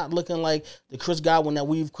 he's not looking like the Chris Godwin that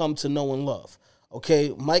we've come to know and love.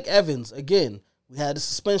 Okay, Mike Evans, again, we had a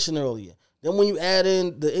suspension earlier. Then when you add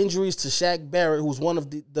in the injuries to Shaq Barrett, who's one of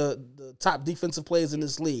the top defensive players in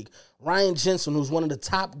this league, Ryan Jensen, who's one of the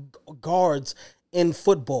top guards in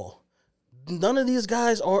football, none of these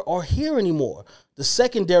guys are here anymore. The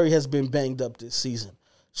secondary has been banged up this season.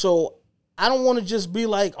 So I don't want to just be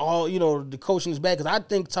like, the coaching is bad, because I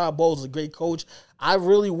think Todd Bowles is a great coach. I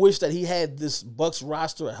really wish that he had this Bucs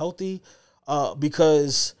roster healthy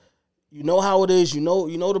because – you know how it is. You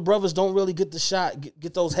know the brothers don't really get the shot,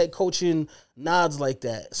 get those head coaching nods like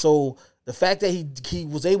that. So the fact that he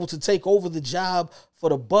was able to take over the job for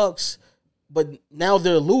the Bucs, but now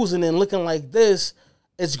they're losing and looking like this,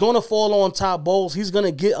 it's going to fall on Todd Bowles. He's going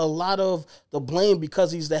to get a lot of the blame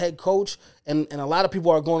because he's the head coach, and a lot of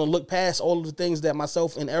people are going to look past all of the things that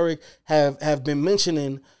myself and Eric have been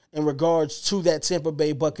mentioning in regards to that Tampa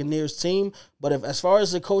Bay Buccaneers team. But as far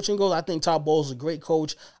as the coaching goes, I think Todd Bowles is a great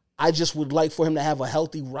coach. I just would like for him to have a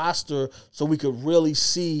healthy roster so we could really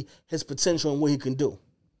see his potential and what he can do.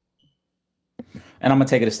 And I'm going to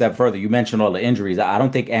take it a step further. You mentioned all the injuries. I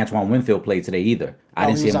don't think Antoine Winfield played today either. I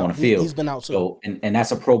didn't see him on the field. He's been out too. So, and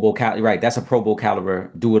that's a Pro Bowl right. That's a Pro Bowl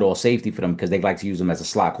caliber do-it-all safety for them because they like to use him as a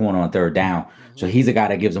slot corner on third down. Mm-hmm. So he's a guy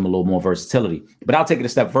that gives them a little more versatility. But I'll take it a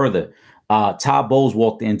step further. Todd Bowles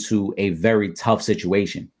walked into a very tough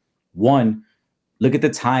situation. One, look at the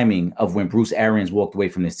timing of when Bruce Arians walked away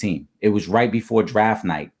from this team. It was right before draft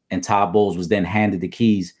night, and Todd Bowles was then handed the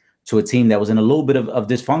keys to a team that was in a little bit of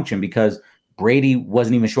dysfunction because Brady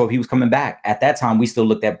wasn't even sure if he was coming back. At that time, we still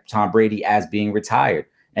looked at Tom Brady as being retired,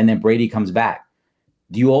 and then Brady comes back.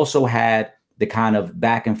 You also had the kind of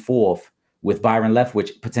back and forth with Byron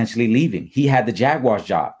Leftwich potentially leaving. He had the Jaguars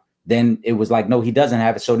job. Then it was like, no, he doesn't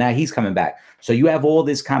have it. So now he's coming back. So you have all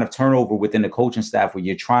this kind of turnover within the coaching staff where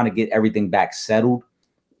you're trying to get everything back settled.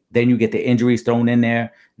 Then you get the injuries thrown in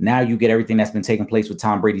there. Now you get everything that's been taking place with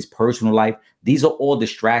Tom Brady's personal life. These are all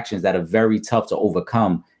distractions that are very tough to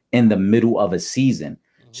overcome in the middle of a season.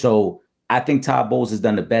 Mm-hmm. So I think Todd Bowles has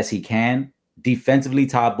done the best he can. Defensively,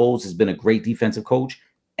 Todd Bowles has been a great defensive coach.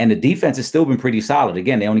 And the defense has still been pretty solid.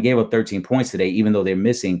 Again, they only gave up 13 points today, even though they're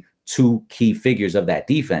missing 2 key figures of that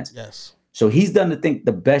defense. Yes. So he's done, I think,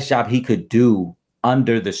 the best job he could do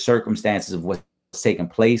under the circumstances of what's taking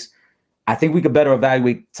place. I think we could better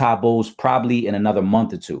evaluate Todd Bowles probably in another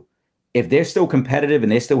month or two. If they're still competitive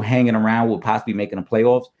and they're still hanging around with possibly making the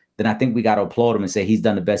playoffs, then I think we got to applaud him and say he's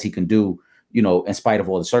done the best he can do, in spite of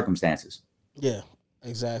all the circumstances. Yeah,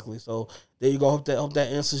 exactly. So there you go. Hope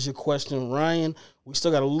that answers your question, Ryan. We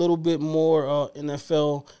still got a little bit more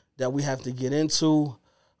NFL that we have to get into.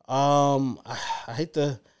 I hate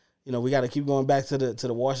to, we got to keep going back to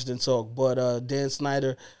the Washington talk, but Dan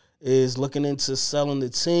Snyder is looking into selling the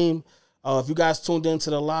team. If you guys tuned into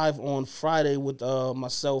the live on Friday with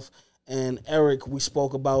myself and Eric, we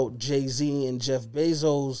spoke about Jay-Z and Jeff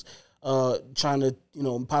Bezos trying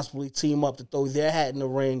to, possibly team up to throw their hat in the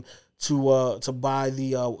ring to buy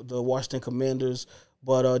the Washington Commanders.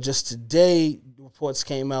 But just today, reports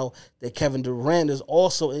came out that Kevin Durant is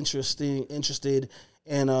also interested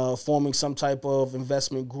in forming some type of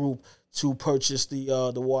investment group to purchase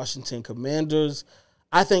the Washington Commanders.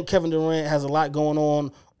 I think Kevin Durant has a lot going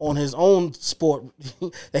on his own sport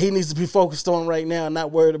that he needs to be focused on right now,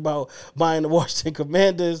 not worried about buying the Washington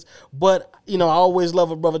Commanders. But, I always love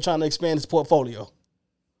a brother trying to expand his portfolio.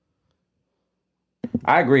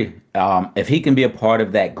 I agree. If he can be a part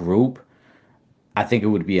of that group, I think it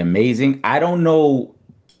would be amazing. I don't know,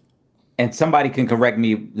 and somebody can correct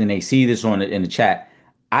me when they see this in the chat.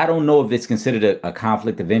 I don't know if it's considered a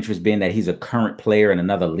conflict of interest, being that he's a current player in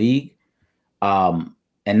another league.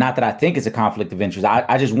 And not that I think it's a conflict of interest.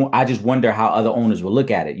 I just wonder how other owners will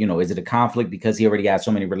look at it. Is it a conflict because he already has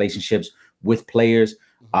so many relationships with players?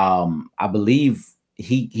 I believe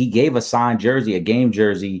he gave a signed jersey, a game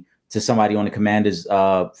jersey, to somebody on the Commanders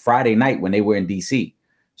Friday night when they were in DC.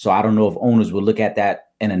 So I don't know if owners will look at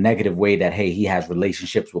that in a negative way, that, hey, he has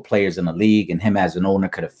relationships with players in the league and him as an owner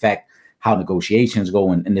could affect how negotiations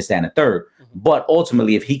go and this, that, and the third. But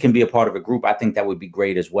ultimately, if he can be a part of a group, I think that would be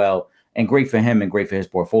great as well. And great for him and great for his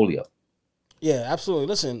portfolio. Yeah, absolutely.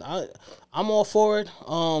 Listen, I'm all for it.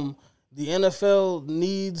 The NFL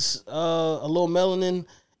needs a little melanin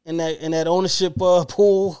in that ownership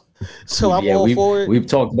pool. So I'm all for it. We've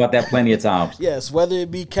talked about that plenty of times. Yes, whether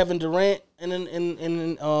it be Kevin Durant on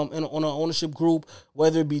an ownership group,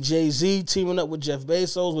 whether it be Jay-Z teaming up with Jeff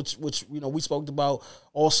Bezos, which we spoke about,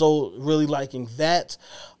 also really liking that.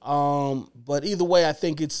 But either way, I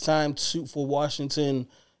think it's time for Washington,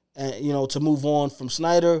 to move on from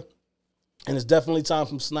Snyder, and it's definitely time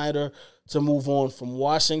for Snyder to move on from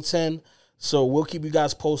Washington. So we'll keep you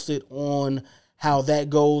guys posted on how that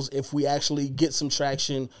goes if we actually get some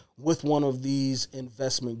traction with one of these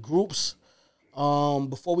investment groups.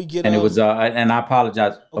 Before we get it was and I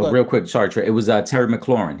apologize real quick. Sorry, Trey. It was Terry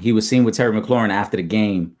McLaurin. He was seen with Terry McLaurin after the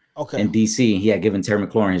game in DC, and he had given Terry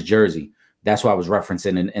McLaurin his jersey. That's what I was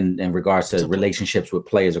referencing in regards to relationships with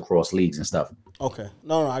players across leagues and stuff. Okay.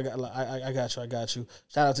 No, I got you.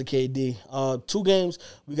 Shout out to KD. 2 games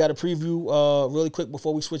we got to preview really quick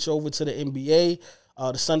before we switch over to the NBA.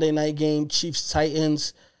 The Sunday night game, Chiefs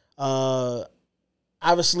Titans.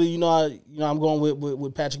 Obviously, I'm going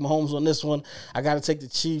with Patrick Mahomes on this one. I got to take the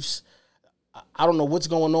Chiefs. I don't know what's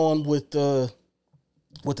going on with the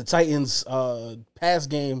Titans pass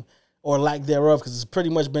game or lack thereof, because it's pretty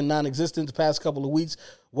much been non-existent the past couple of weeks.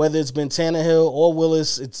 Whether it's been Tannehill or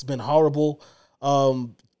Willis, it's been horrible.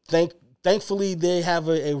 Thankfully, they have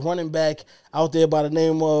a running back out there by the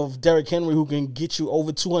name of Derrick Henry who can get you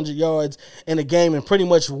over 200 yards in a game and pretty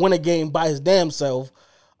much win a game by his damn self.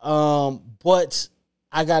 But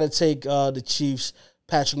I got to take the Chiefs,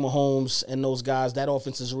 Patrick Mahomes, and those guys. That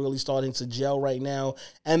offense is really starting to gel right now.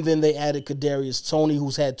 And then they added Kadarius Toney,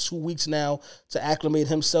 who's had 2 weeks now to acclimate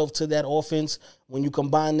himself to that offense. When you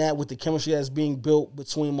combine that with the chemistry that's being built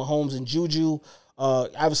between Mahomes and Juju,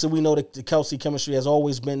 obviously we know that the Kelsey chemistry has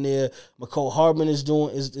always been there. McCole Hardman is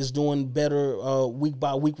doing better week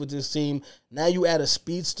by week with this team. Now you add a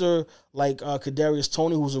speedster like Kadarius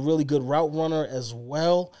Toney, who's a really good route runner as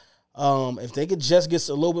well. If they could just get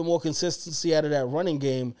a little bit more consistency out of that running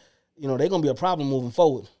game, they're going to be a problem moving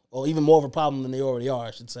forward, or even more of a problem than they already are,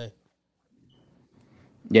 I should say.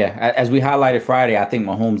 Yeah, as we highlighted Friday, I think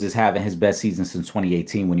Mahomes is having his best season since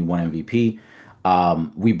 2018 when he won MVP.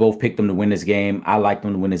 We both picked him to win this game. I liked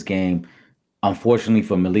him to win this game. Unfortunately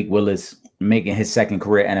for Malik Willis, making his second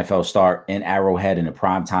career NFL start in Arrowhead in a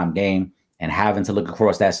primetime game and having to look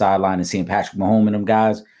across that sideline and seeing Patrick Mahomes and them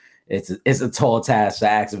guys, it's a tall task to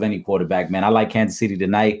ask of any quarterback, man. I like Kansas City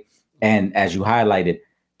tonight. And as you highlighted,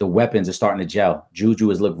 the weapons are starting to gel. Juju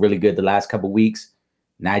has looked really good the last couple of weeks.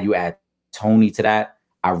 Now you add Toney to that.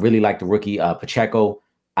 I really like the rookie Pacheco.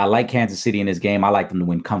 I like Kansas City in this game. I like them to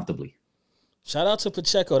win comfortably. Shout out to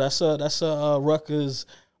Pacheco. That's a Rutgers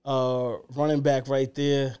running back right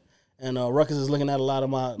there. And Rutgers is looking at a lot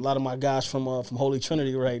of my guys from Holy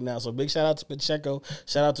Trinity right now. So big shout out to Pacheco.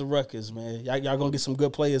 Shout out to Rutgers, man. Y'all gonna get some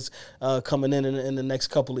good players coming in the next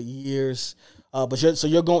couple of years. But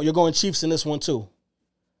you're going Chiefs in this one too.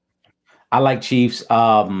 I like Chiefs.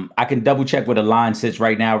 I can double check where the line sits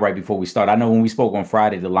right now, right before we start. I know when we spoke on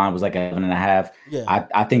Friday, the line was like 11.5. Yeah.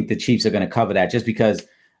 I think the Chiefs are going to cover that just because.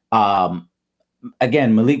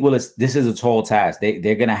 Again, Malik Willis, this is a tall task.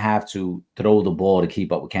 They're going to have to throw the ball to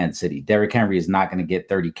keep up with Kansas City. Derrick Henry is not going to get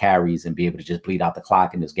 30 carries and be able to just bleed out the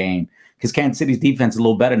clock in this game because Kansas City's defense is a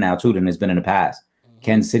little better now, too, than it's been in the past. Mm-hmm.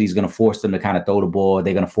 Kansas City's going to force them to kind of throw the ball.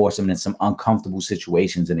 They're going to force them in some uncomfortable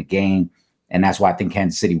situations in the game, and that's why I think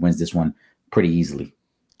Kansas City wins this one pretty easily.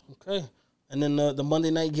 Okay. And then the Monday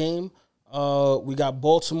night game, we got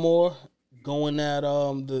Baltimore going at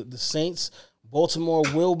the Saints. Baltimore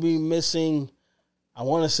will be missing, I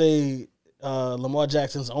want to say, Lamar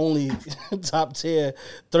Jackson's only top-tier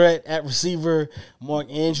threat at receiver, Mark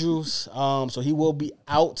Andrews. So he will be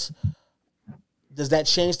out. Does that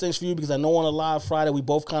change things for you? Because I know on a live Friday, we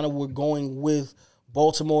both kind of were going with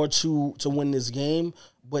Baltimore to win this game.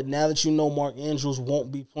 But now that you know Mark Andrews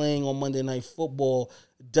won't be playing on Monday Night Football,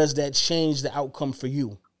 does that change the outcome for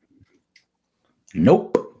you?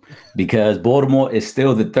 Nope, because Baltimore is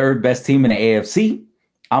still the third best team in the AFC.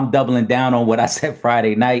 I'm doubling down on what I said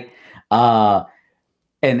Friday night.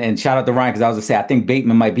 And shout out to Ryan, because I was going to say, I think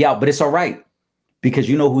Bateman might be out, but it's all right. Because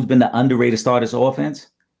you know who's been the underrated star of this offense?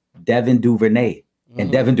 Devin Duvernay.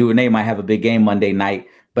 And Devin Duvernay might have a big game Monday night.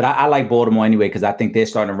 But I like Baltimore anyway, because I think they're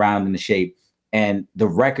starting to round into shape. And the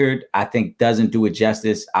record, I think, doesn't do it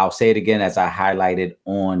justice. I'll say it again, as I highlighted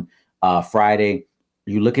on Friday.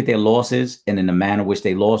 You look at their losses, and in the manner in which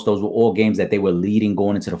they lost, those were all games that they were leading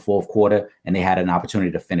going into the fourth quarter, and they had an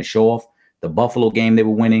opportunity to finish off. The Buffalo game, they were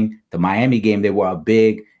winning. The Miami game, they were up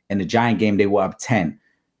big. And the Giant game, they were up 10.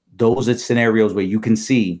 Those are scenarios where you can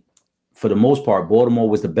see, for the most part, Baltimore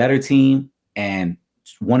was the better team, and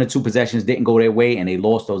one or two possessions didn't go their way, and they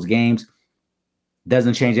lost those games.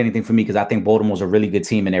 Doesn't change anything for me, because I think Baltimore's a really good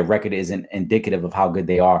team, and their record isn't indicative of how good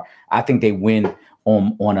they are. I think they win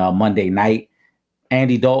on a Monday night.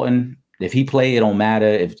 Andy Dalton, if he play, it don't matter.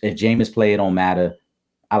 If Jameis play, it don't matter.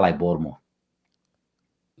 I like Baltimore.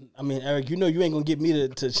 I mean, Eric, you know you ain't gonna get me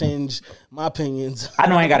to change my opinions. I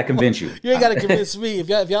know I ain't got to convince you. You ain't got to convince me. If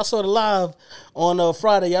y'all saw the live on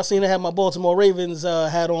Friday, y'all seen I had my Baltimore Ravens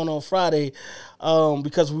hat on Friday,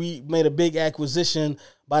 because we made a big acquisition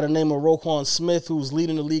by the name of Roquan Smith, who's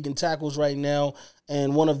leading the league in tackles right now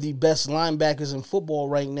and one of the best linebackers in football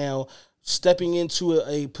right now, stepping into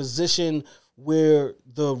a position where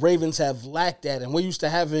the Ravens have lacked at. And we're used to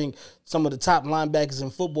having some of the top linebackers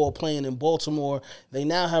in football playing in Baltimore. They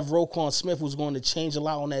now have Roquan Smith, who's going to change a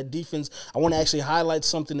lot on that defense. I want to actually highlight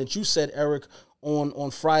something that you said, Eric,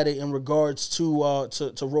 on Friday in regards to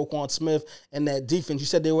Roquan Smith and that defense. You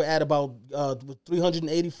said they were at about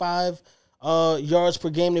 385 yards per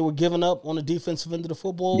game they were giving up on the defensive end of the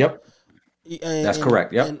football. Yep. That's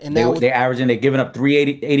correct. Yep. And they're averaging, they're giving up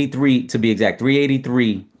 383 to be exact,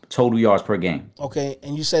 383 total yards per game. Okay,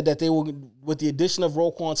 and you said that they will, with the addition of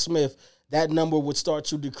Roquan Smith, that number would start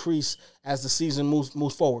to decrease as the season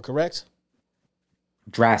moves forward, correct?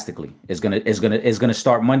 Drastically. It's gonna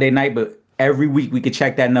start Monday night, but every week we could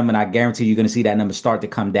check that number, and I guarantee you're gonna see that number start to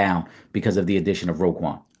come down because of the addition of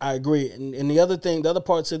Roquan. I agree. And the other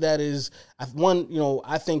parts of that is, I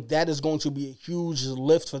think that is going to be a huge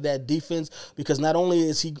lift for that defense, because not only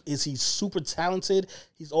is he super talented,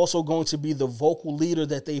 he's also going to be the vocal leader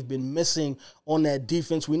that they've been missing on that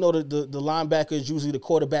defense. We know that the linebacker is usually the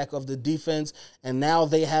quarterback of the defense, and now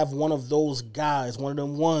they have one of those guys, one of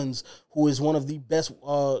them ones who is one of the best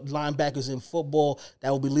linebackers in football that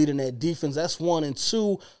will be leading that defense. That's one. And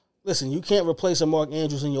two, listen, you can't replace a Mark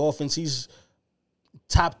Andrews in your offense. He's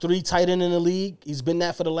top 3 tight end in the league. He's been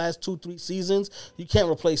that for the last 2-3 seasons. You can't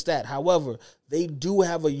replace that. However, they do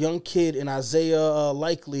have a young kid in Isaiah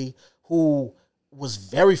Likely who was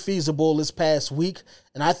very feasible this past week,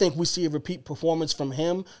 and I think we see a repeat performance from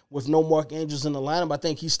him with no Mark Andrews in the lineup. I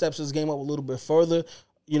think he steps his game up a little bit further.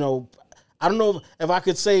 I don't know if I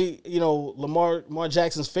could say, Lamar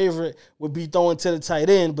Jackson's favorite would be throwing to the tight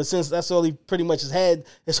end, but since that's all he pretty much has had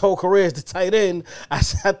his whole career is the tight end, I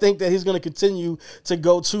think that he's going to continue to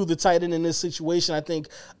go to the tight end in this situation. I think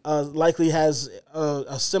Likely has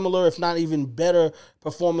a similar, if not even better,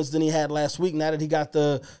 performance than he had last week. Now that he got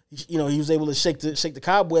he was able to shake the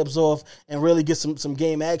cobwebs off and really get some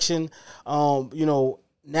game action.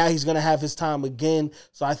 Now he's going to have his time again.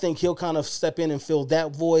 So I think he'll kind of step in and fill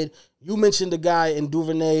that void. You mentioned the guy in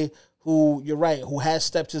Duvernay who, you're right, who has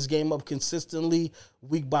stepped his game up consistently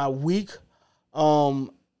week by week. And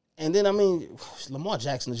then, Lamar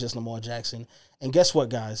Jackson is just Lamar Jackson. And guess what,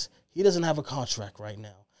 guys? He doesn't have a contract right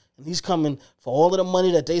now. And he's coming for all of the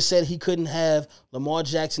money that they said he couldn't have. Lamar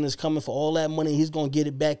Jackson is coming for all that money. He's going to get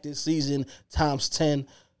it back this season times 10.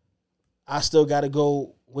 I still got to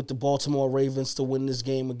go with the Baltimore Ravens to win this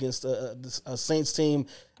game against a Saints team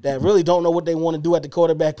that really don't know what they want to do at the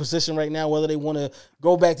quarterback position right now, whether they want to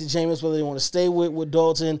go back to Jameis, whether they want to stay with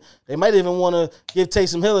Dalton. They might even want to give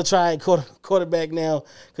Taysom Hill a try at quarterback now,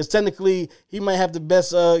 because technically he might have the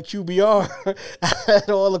best QBR at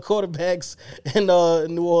all the quarterbacks in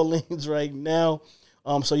New Orleans right now.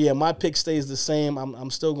 So, yeah, my pick stays the same. I'm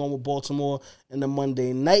still going with Baltimore in the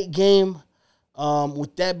Monday night game.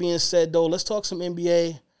 With that being said, though, let's talk some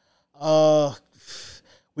NBA.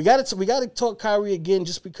 We got to talk Kyrie again,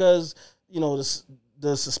 just because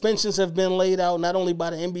the suspensions have been laid out not only by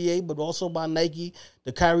the NBA but also by Nike.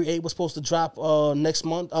 The Kyrie 8 was supposed to drop next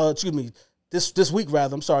month. This week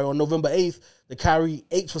rather. On November 8th, the Kyrie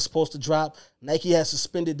 8 was supposed to drop. Nike has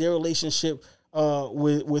suspended their relationship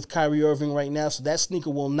with Kyrie Irving right now. So that sneaker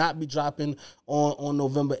will not be dropping on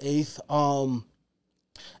November 8th.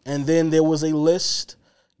 And then there was a list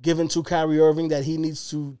given to Kyrie Irving that he needs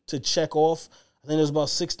to check off. I think there's about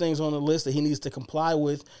 6 things on the list that he needs to comply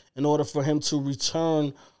with in order for him to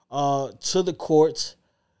return to the court.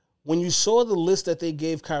 When you saw the list that they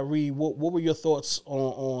gave Kyrie, what were your thoughts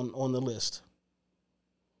on the list?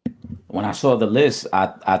 When I saw the list,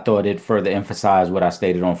 I thought it further emphasized what I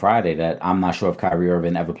stated on Friday, that I'm not sure if Kyrie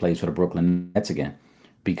Irving ever plays for the Brooklyn Nets again,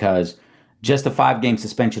 because just the 5-game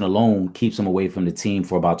suspension alone keeps him away from the team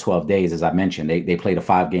for about 12 days. As I mentioned, they played the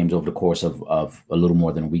 5 games over the course of a little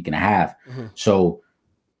more than a week and a half. Mm-hmm. So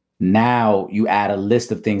now you add a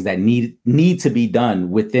list of things that need to be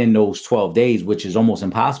done within those 12 days, which is almost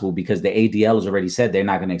impossible because the ADL has already said they're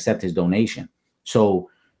not going to accept his donation. So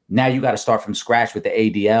now you got to start from scratch with the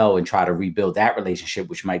ADL and try to rebuild that relationship,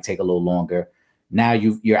 which might take a little longer. Now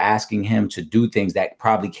you're asking him to do things that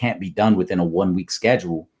probably can't be done within a 1-week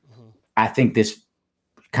schedule. Mm-hmm. I think this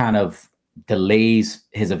kind of delays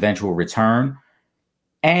his eventual return.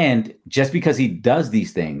 And just because he does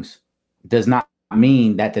these things does not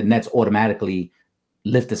mean that the Nets automatically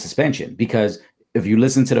lift the suspension. Because if you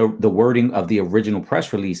listen to the wording of the original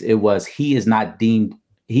press release, it was he is not deemed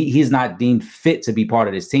fit to be part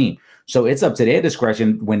of this team. So it's up to their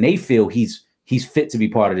discretion when they feel he's fit to be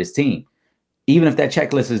part of this team. Even if that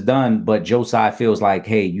checklist is done, but Joe Tsai feels like,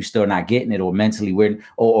 hey, you still not getting it, or mentally we're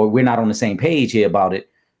not on the same page here about it,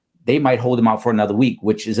 they might hold him out for another week,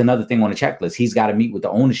 which is another thing on the checklist. He's got to meet with the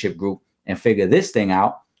ownership group and figure this thing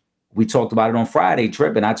out. We talked about it on Friday,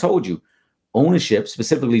 Trip, and I told you, ownership,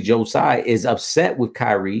 specifically Joe Tsai, is upset with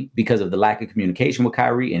Kyrie because of the lack of communication with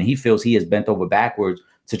Kyrie, and he feels he has bent over backwards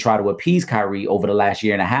to try to appease Kyrie over the last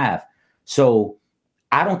year and a half. So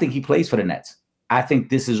I don't think he plays for the Nets. I think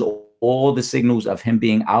this is all the signals of him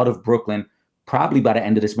being out of Brooklyn probably by the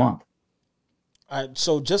end of this month. All right,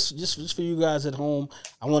 so just for you guys at home,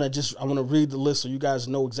 I want to read the list so you guys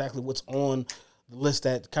know exactly what's on the list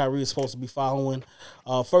that Kyrie is supposed to be following.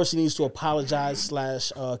 First, he needs to apologize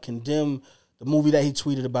 / condemn the movie that he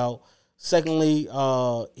tweeted about. Secondly,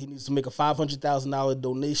 he needs to make a $500,000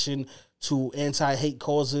 donation to anti-hate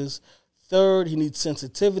causes. Third, he needs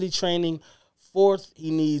sensitivity training. Fourth,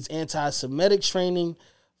 he needs anti-Semitic training.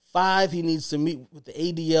 5, he needs to meet with the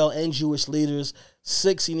ADL and Jewish leaders.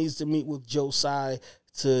 6, he needs to meet with Joe Tsai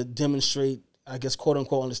to demonstrate, I guess, quote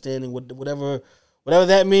unquote, understanding whatever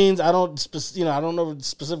that means. I don't know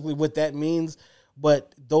specifically what that means,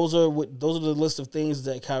 but those are the list of things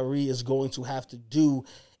that Kyrie is going to have to do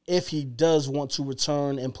if he does want to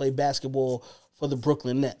return and play basketball for the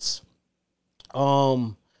Brooklyn Nets.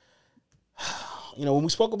 When we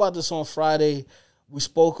spoke about this on Friday, we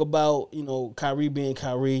spoke about, Kyrie being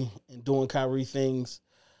Kyrie and doing Kyrie things.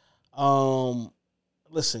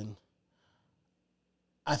 Listen,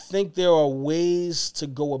 I think there are ways to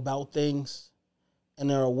go about things, and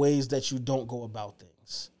there are ways that you don't go about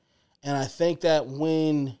things. And I think that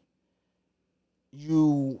when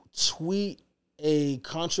you tweet a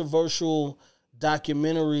controversial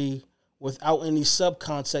documentary without any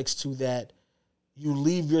subcontext to that, you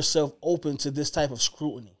leave yourself open to this type of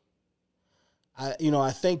scrutiny.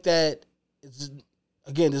 I think that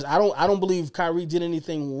I don't believe Kyrie did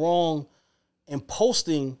anything wrong in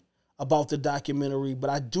posting about the documentary, but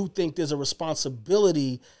I do think there's a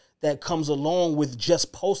responsibility that comes along with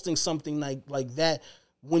just posting something like that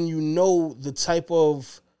when you know the type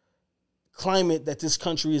of climate that this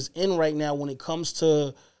country is in right now when it comes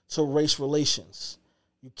to race relations.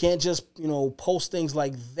 You can't just, post things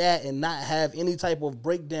like that and not have any type of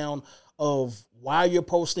breakdown of why you're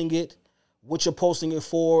posting it, what you're posting it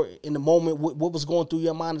for in the moment, what was going through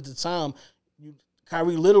your mind at the time.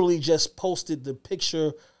 Kyrie literally just posted the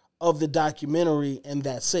picture of the documentary and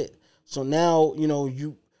that's it. So now,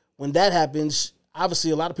 when that happens,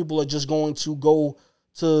 obviously a lot of people are just going to go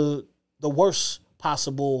to the worst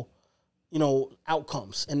possible,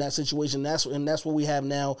 outcomes in that situation. That's what we have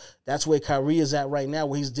now. That's where Kyrie is at right now,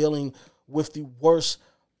 where he's dealing with the worst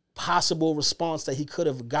possible response that he could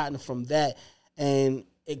have gotten from that. And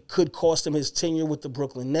it could cost him his tenure with the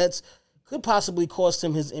Brooklyn Nets, could possibly cost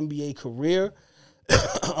him his NBA career.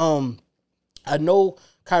 I know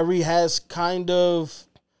Kyrie has kind of,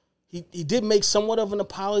 he did make somewhat of an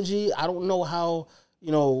apology. I don't know how,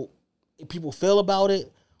 people feel about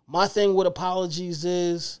it. My thing with apologies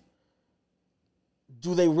is,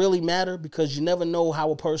 do they really matter? Because you never know how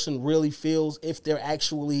a person really feels, if they're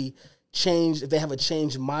actually changed, if they have a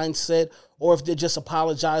changed mindset, or if they're just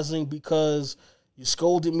apologizing because you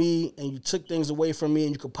scolded me and you took things away from me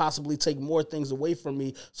and you could possibly take more things away from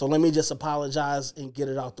me. So let me just apologize and get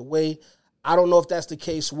it out the way. I don't know if that's the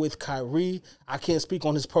case with Kyrie. I can't speak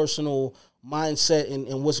on his personal mindset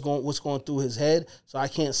and what's going through his head, so I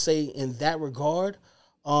can't say in that regard.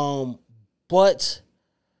 But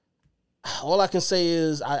all I can say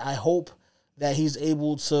is I hope that he's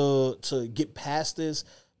able to get past this,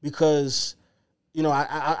 because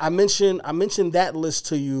I mentioned that list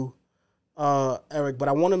to you, Eric, but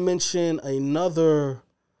I want to mention another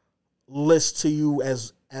list to you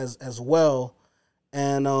as well.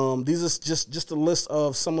 And these are just a list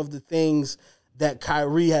of some of the things that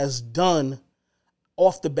Kyrie has done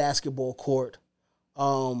off the basketball court.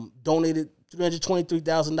 Donated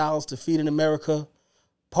 $323,000 to Feeding America.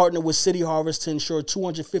 Partnered with City Harvest to ensure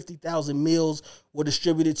 250,000 meals were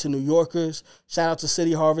distributed to New Yorkers. Shout out to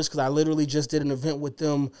City Harvest, because I literally just did an event with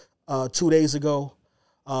them 2 days ago.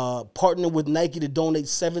 Partnered with Nike to donate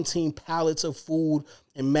 17 pallets of food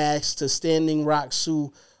and masks to Standing Rock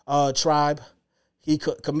Sioux tribe. He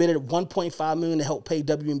committed $1.5 million to help pay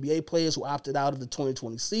WNBA players who opted out of the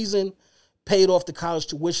 2020 season. Paid off the college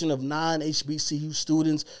tuition of 9 HBCU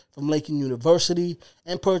students from Lincoln University,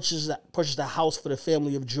 and purchased a house for the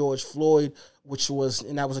family of George Floyd,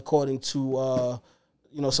 that was according to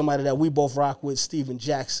somebody that we both rock with, Steven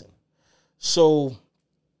Jackson. So,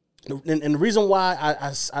 and the reason why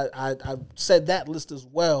I said that list as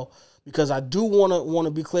well, because I do want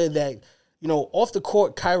to be clear that off the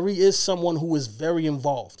court, Kyrie is someone who is very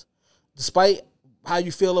involved, despite how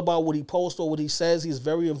you feel about what he posts or what he says. He's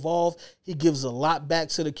very involved. He gives a lot back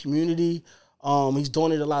to the community. He's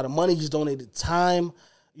donated a lot of money. He's donated time,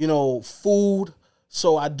 food.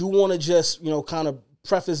 So I do want to just, kind of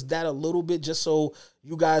preface that a little bit, just so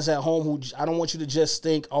you guys at home, I don't want you to just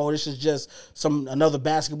think, oh, this is just another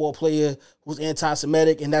basketball player who's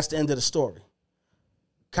anti-Semitic and that's the end of the story.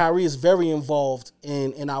 Kyrie is very involved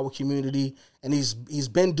in our community, and he's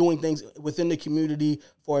been doing things within the community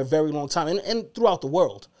for a very long time, and throughout the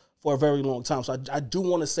world for a very long time. So I do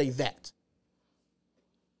want to say that.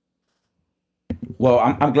 Well,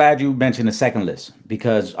 I'm glad you mentioned the second list,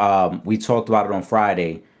 because we talked about it on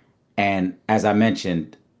Friday, and as I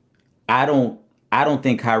mentioned, I don't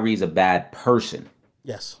think Kyrie's a bad person.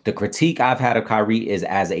 Yes. The critique I've had of Kyrie is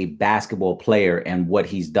as a basketball player and what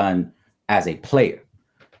he's done as a player.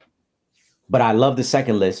 But I love the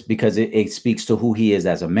second list because it speaks to who he is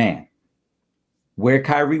as a man. Where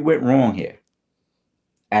Kyrie went wrong here,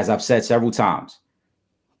 as I've said several times,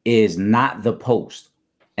 is not the post.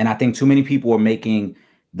 And I think too many people are making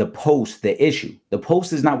the post the issue. The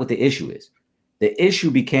post is not what the issue is. The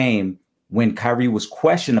issue became when Kyrie was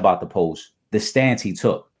questioned about the post, the stance he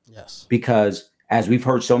took. Yes. Because as we've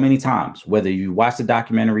heard so many times, whether you watch the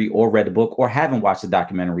documentary or read the book or haven't watched the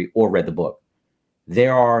documentary or read the book,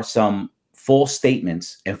 there are some false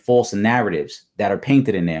statements and false narratives that are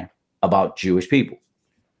painted in there about Jewish people.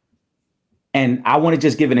 And I want to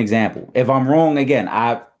just give an example. If I'm wrong, again,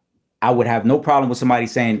 I would have no problem with somebody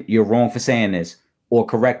saying you're wrong for saying this or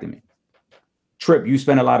correcting me. Trip, you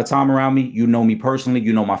spend a lot of time around me. You know me personally.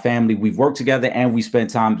 You know my family. We've worked together and we spent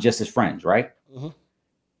time just as friends, right? Mm-hmm.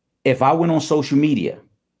 If I went on social media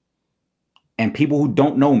and people who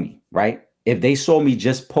don't know me, right, if they saw me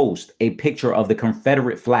just post a picture of the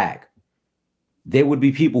Confederate flag, there would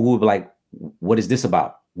be people who would be like, what is this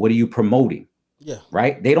about? What are you promoting? Yeah.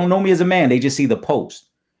 Right? They don't know me as a man. They just see the post.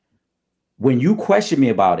 When you question me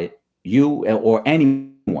about it, you or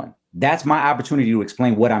anyone, that's my opportunity to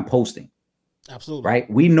explain what I'm posting. Absolutely. Right?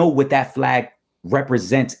 We know what that flag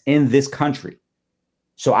represents in this country.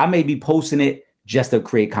 So I may be posting it just to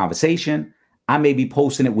create conversation. I may be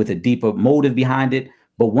posting it with a deeper motive behind it.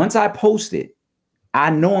 But once I post it, I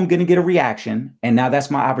know I'm going to get a reaction. And now that's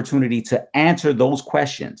my opportunity to answer those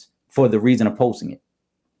questions for the reason of posting it.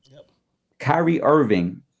 Yep. Kyrie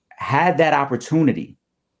Irving had that opportunity.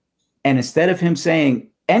 And instead of him saying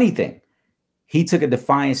anything, he took a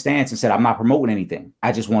defiant stance and said, I'm not promoting anything.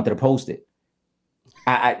 I just wanted to post it.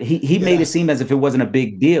 He made it seem as if it wasn't a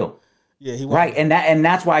big deal. Yeah, right. And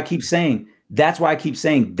that's why I keep saying that's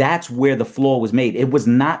where the flaw was made. It was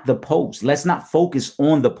not the post. Let's not focus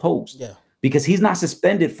on the post. Yeah. Because he's not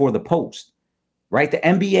suspended for the post, right? The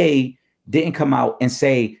NBA didn't come out and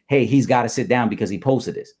say, hey, he's got to sit down because he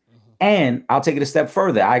posted this. Mm-hmm. And I'll take it a step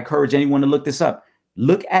further. I encourage anyone to look this up.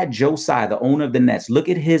 Look at Joe Tsai, the owner of the Nets. Look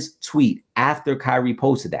at his tweet after Kyrie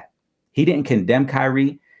posted that. He didn't condemn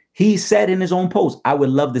Kyrie. He said in his own post, I would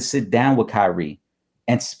love to sit down with Kyrie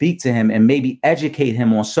and speak to him and maybe educate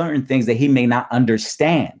him on certain things that he may not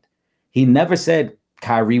understand. He never said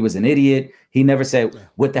Kyrie was an idiot. He never said,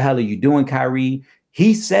 what the hell are you doing, Kyrie?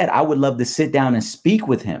 He said, I would love to sit down and speak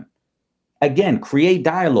with him. again, create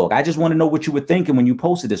dialogue. I just want to know what you were thinking when you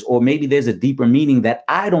posted this, or maybe there's a deeper meaning that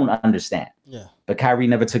I don't understand. Yeah. But Kyrie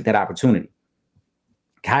never took that opportunity.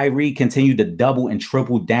 Kyrie continued to double and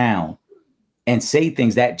triple down and say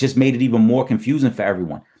things that just made it even more confusing for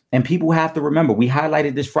everyone. And people have to remember, we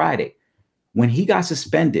highlighted this Friday, when he got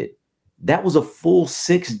suspended, that was a full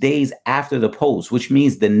 6 days after the post, which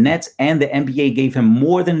means the Nets and the NBA gave him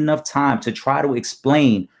more than enough time to try to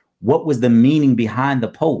explain what was the meaning behind the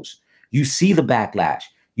post. You see the backlash,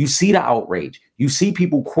 you see the outrage, you see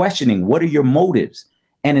people questioning, what are your motives?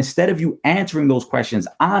 And instead of you answering those questions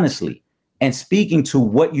honestly and speaking to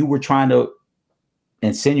what you were trying to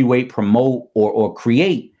insinuate, promote, or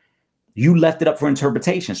create, you left it up for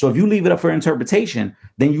interpretation. So if you leave it up for interpretation,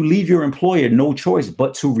 then you leave your employer no choice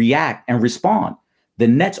but to react and respond. The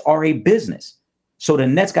Nets are a business. So the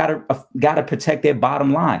Nets gotta protect their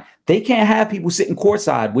bottom line. They can't have people sitting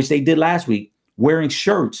courtside, which they did last week, wearing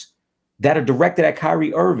shirts that are directed at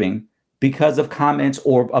Kyrie Irving because of comments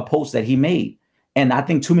or a post that he made. And I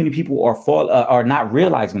think too many people are not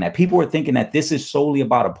realizing that. People are thinking that this is solely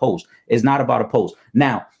about a post. It's not about a post.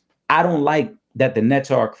 Now, I don't like that the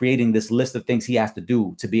Nets are creating this list of things he has to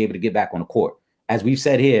do to be able to get back on the court. As we've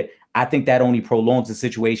said here, I think that only prolongs the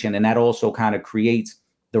situation, and that also kind of creates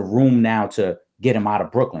the room now to get him out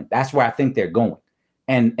of Brooklyn. That's where I think they're going.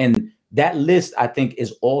 And that list, I think,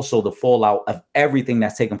 is also the fallout of everything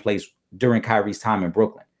that's taken place during Kyrie's time in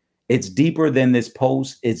Brooklyn. It's deeper than this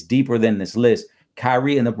post. It's deeper than this list.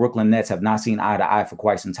 Kyrie and the Brooklyn Nets have not seen eye to eye for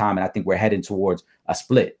quite some time, and I think we're heading towards a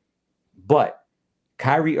split. But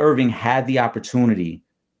Kyrie Irving had the opportunity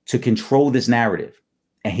to control this narrative,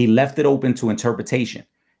 and he left it open to interpretation.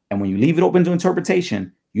 And when you leave it open to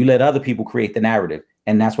interpretation, you let other people create the narrative,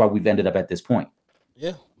 and that's why we've ended up at this point.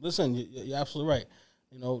 Yeah, listen, you're absolutely right.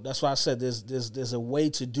 You know, that's why I said there's a way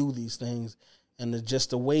to do these things, and just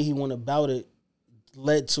the way he went about it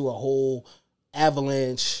led to a whole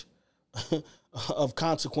avalanche of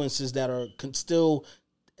consequences that are still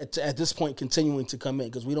at this point continuing to come in,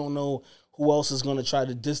 because we don't know who else is going to try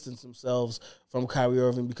to distance themselves from Kyrie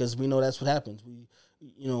Irving, because we know that's what happens.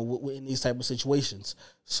 We're in these type of situations.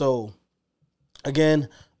 So, again,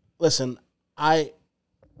 listen, I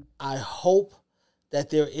hope that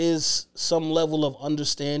there is some level of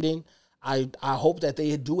understanding. I hope that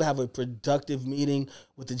they do have a productive meeting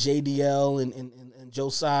with the JDL and Joe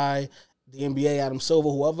Tsai, the NBA, Adam Silver,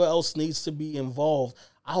 whoever else needs to be involved.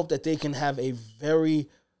 I hope that they can have a very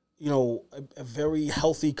a very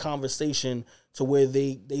healthy conversation to where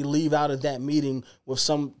they leave out of that meeting with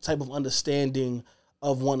some type of understanding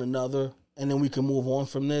of one another, and then we can move on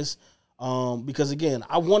from this. Because again,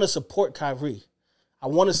 I want to support Kyrie. I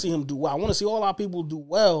want to see him do well. I want to see all our people do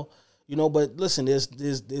well, but listen,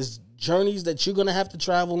 there's journeys that you're going to have to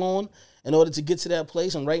travel on in order to get to that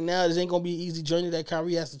place. And right now, this ain't going to be an easy journey that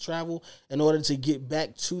Kyrie has to travel in order to get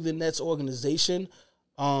back to the Nets organization.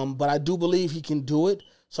 But I do believe he can do it.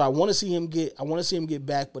 So I want to see him get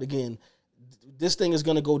back. But again, this thing is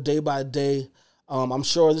going to go day by day. I'm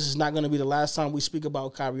sure this is not going to be the last time we speak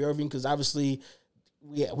about Kyrie Irving, because obviously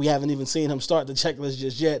we haven't even seen him start the checklist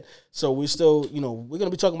just yet. So we're still, we're going to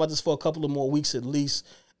be talking about this for a couple of more weeks at least,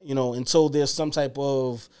 until there's some type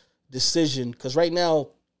of decision. Because right now,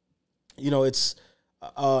 it's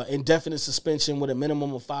indefinite suspension with a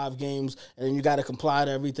minimum of 5 games, and then you got to comply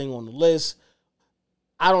to everything on the list.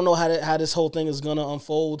 I don't know how this whole thing is going to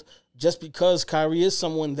unfold, just because Kyrie is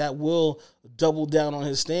someone that will double down on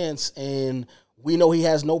his stance, and we know he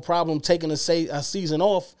has no problem taking a season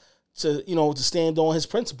off to stand on his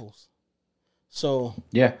principles. So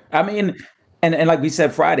yeah, I mean, and like we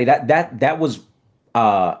said Friday, that was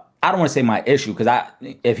I don't want to say my issue, because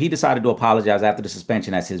if he decided to apologize after the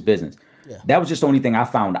suspension, that's his business. Yeah. That was just the only thing I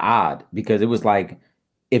found odd, because it was like,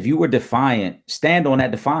 if you were defiant, stand on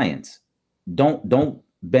that defiance. Don't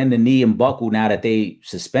bend the knee and buckle now that they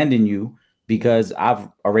suspending you, because I've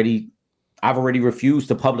already refused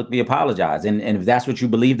to publicly apologize. And if that's what you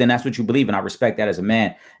believe, then that's what you believe. And I respect that as a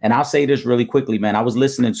man. And I'll say this really quickly, man. I was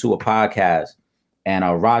listening to a podcast, and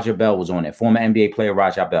Raja Bell was on it, former NBA player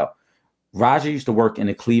Raja Bell. Raja used to work in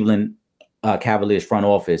the Cleveland Cavaliers front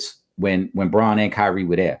office when Bron and Kyrie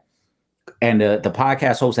were there. And the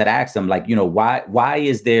podcast host had asked him, like, why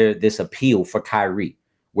is there this appeal for Kyrie,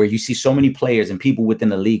 where you see so many players and people within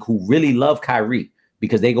the league who really love Kyrie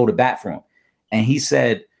because they go to bat for him? And he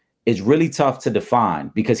said it's really tough to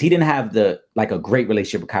define, because he didn't have a great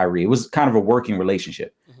relationship with Kyrie. It was kind of a working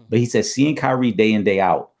relationship. Mm-hmm. But he said seeing Kyrie day in, day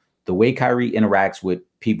out, the way Kyrie interacts with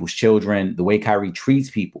people's children, the way Kyrie treats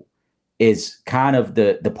people, is kind of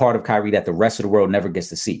the part of Kyrie that the rest of the world never gets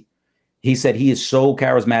to see. He said he is so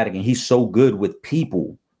charismatic and he's so good with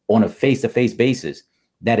people on a face-to-face basis,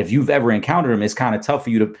 that if you've ever encountered him, it's kind of tough for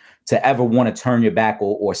you to ever want to turn your back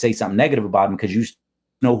or say something negative about him, because you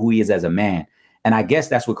know who he is as a man. And I guess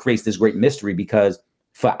that's what creates this great mystery, because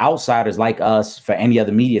for outsiders like us, for any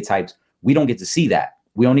other media types, we don't get to see that.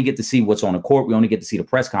 We only get to see what's on the court. We only get to see the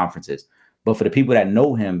press conferences. But for the people that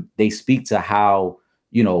know him, they speak to how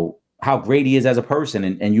great he is as a person.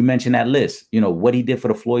 And you mentioned that list. What he did for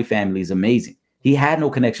the Floyd family is amazing. He had no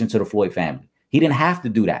connection to the Floyd family. He didn't have to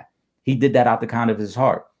do that. He did that out the kind of his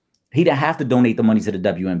heart. He didn't have to donate the money to the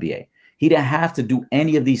WNBA. He didn't have to do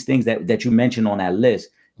any of these things that you mentioned on that list,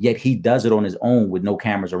 yet he does it on his own with no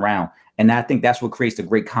cameras around. And I think that's what creates a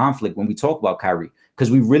great conflict when we talk about Kyrie, because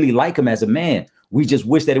we really like him as a man. We just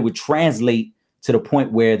wish that it would translate to the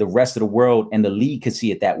point where the rest of the world and the league could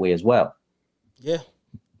see it that way as well. Yeah,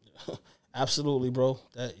 absolutely, bro.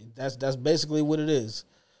 That's basically what it is.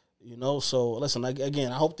 So listen,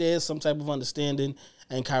 again, I hope there is some type of understanding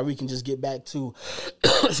and Kyrie can just get back to,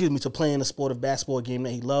 to playing the sport of basketball game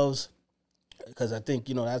that he loves. Because I think,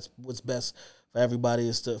 that's what's best for everybody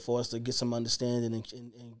is for us to get some understanding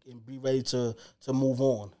and be ready to move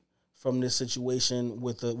on from this situation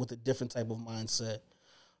with a different type of mindset.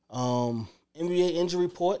 NBA injury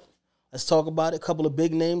report. Let's talk about it. A couple of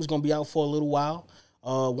big names going to be out for a little while.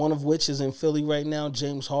 One of which is in Philly right now,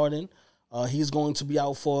 James Harden. He's going to be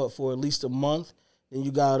out for at least a month. Then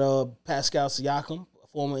you got Pascal Siakam,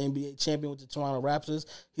 former NBA champion with the Toronto Raptors.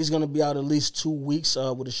 He's going to be out at least 2 weeks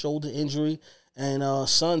with a shoulder injury. And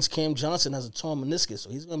Suns' Cam Johnson has a torn meniscus, so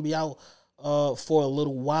he's going to be out for a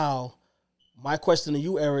little while. My question to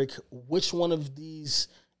you, Eric, which one of these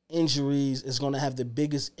injuries is going to have the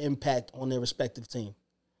biggest impact on their respective team?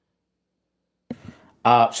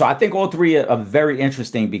 So I think all three are very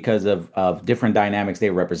interesting because of different dynamics they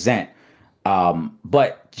represent.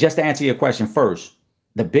 But just to answer your question first,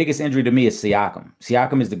 the biggest injury to me is Siakam.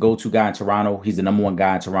 Siakam is the go-to guy in Toronto. He's the number one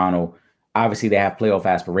guy in Toronto. Obviously, they have playoff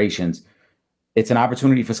aspirations. It's an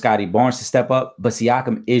opportunity for Scotty Barnes to step up, but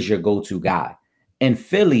Siakam is your go-to guy. In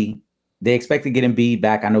Philly, they expect to get Embiid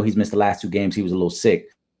back. I know he's missed the last 2 games. He was a little sick.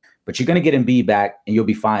 But you're going to get Embiid back, and you'll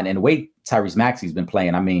be fine. And the way Tyrese Maxey's been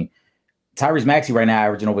playing, Tyrese Maxey right now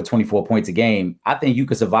averaging over 24 points a game. I think you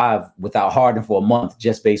could survive without Harden for a month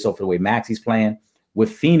just based off of the way Maxey's playing. With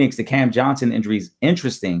Phoenix, the Cam Johnson injury is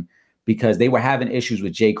interesting because they were having issues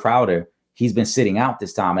with Jay Crowder. He's been sitting out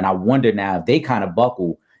this time. And I wonder now if they kind of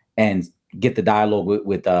buckle and get the dialogue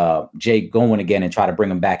with Jay going again and try to bring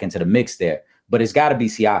him back into the mix there. But it's got to be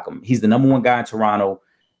Siakam. He's the number one guy in Toronto.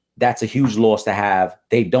 That's a huge loss to have.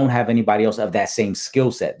 They don't have anybody else of that same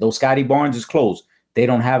skill set. Though Scotty Barnes is close, they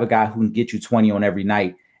don't have a guy who can get you 20 on every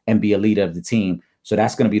night and be a leader of the team. So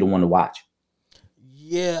that's going to be the one to watch.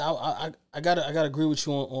 Yeah, I gotta agree with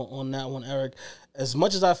you on that one, Eric. As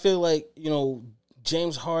much as I feel like,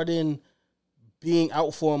 James Harden being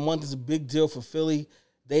out for a month is a big deal for Philly,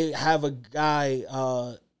 they have a guy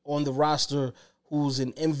on the roster who's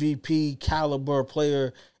an MVP caliber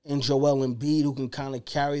player in Joel Embiid who can kind of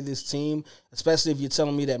carry this team, especially if you're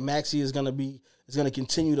telling me that Maxey is going to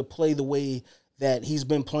continue to play the way that he's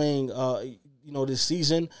been playing, this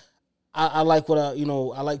season. I like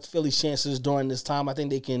I like Philly's chances during this time. I think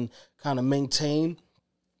they can kind of maintain.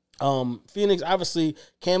 Phoenix, obviously,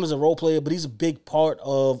 Cam is a role player, but he's a big part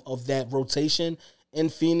of that rotation in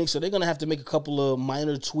Phoenix. So they're going to have to make a couple of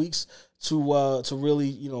minor tweaks to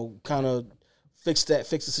really, kind of fix the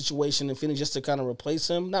situation in Phoenix just to kind of replace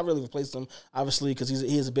him. Not really replace him, obviously, because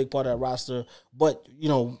he is a big part of that roster. But,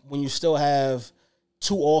 when you still have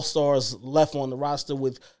 2 All-Stars left on the roster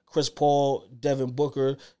with Chris Paul, Devin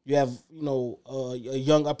Booker, you have, a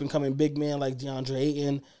young up-and-coming big man like DeAndre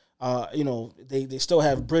Ayton. They still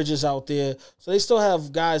have Bridges out there. So they still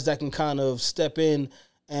have guys that can kind of step in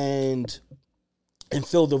and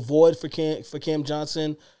fill the void for Cam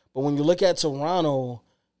Johnson. But when you look at Toronto,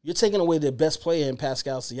 you're taking away their best player in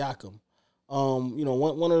Pascal Siakam.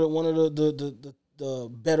 One of the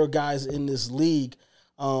better guys in this league.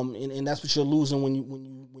 And that's what you're losing when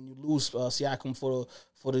you lose Siakam for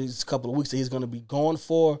these couple of weeks that he's going to be gone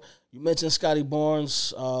for. You mentioned Scotty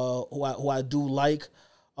Barnes, who I do like,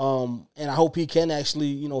 and I hope he can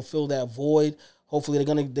actually fill that void. Hopefully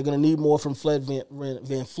they're gonna need more from Fred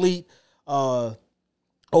Van Fleet,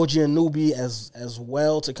 OG Anunoby as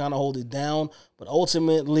well to kind of hold it down. But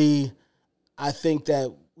ultimately, I think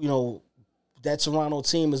that that Toronto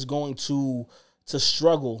team is going to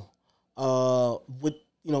struggle with.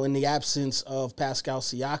 In the absence of Pascal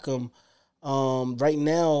Siakam, right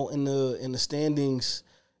now in the standings,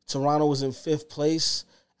 Toronto is in 5th place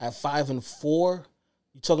at 5-4.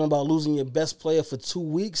 You're talking about losing your best player for 2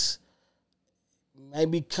 weeks.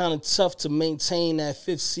 might be kind of tough to maintain that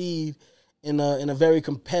 5th seed in a very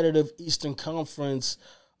competitive Eastern Conference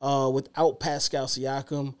without Pascal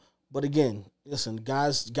Siakam. But again, listen,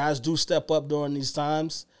 guys do step up during these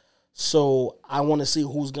times. So I want to see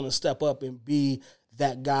who's going to step up and be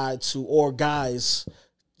that guy or guys,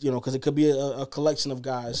 because it could be a collection of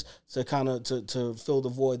guys to kind of to fill the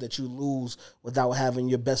void that you lose without having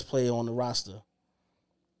your best player on the roster.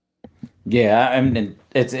 Yeah, I mean,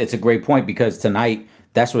 it's a great point because tonight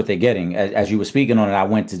that's what they're getting. As you were speaking on it, I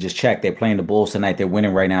went to just check. They're playing the Bulls tonight. They're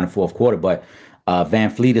winning right now in the fourth quarter. But Van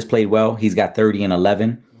Fleet has played well. He's got 30 and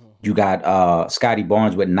 11. You got Scotty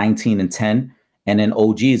Barnes with 19 and 10. And then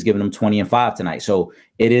OG is giving them 20 and 5 tonight. So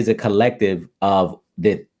it is a collective of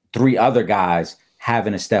the 3 other guys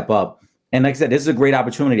having to step up. And like I said, this is a great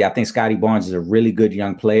opportunity. I think Scotty Barnes is a really good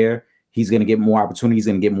young player. He's going to get more opportunities.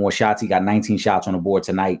 He's going to get more shots. He got 19 shots on the board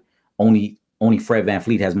tonight. Only Fred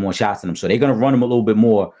VanVleet has more shots than him. So they're going to run him a little bit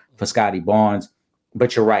more for Scotty Barnes.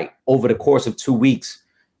 But you're right. Over the course of 2 weeks,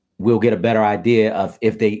 we'll get a better idea of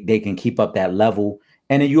if they can keep up that level.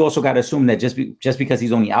 And then you also got to assume that just because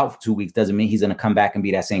he's only out for 2 weeks doesn't mean he's going to come back and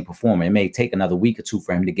be that same performer. It may take another week or 2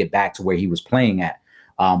 for him to get back to where he was playing at.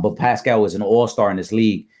 But Pascal is an all-star in this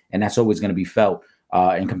league, and that's always going to be felt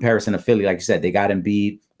in comparison to Philly. Like you said, they got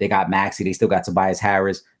Embiid, they got Maxey, they still got Tobias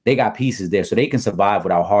Harris. They got pieces there, so they can survive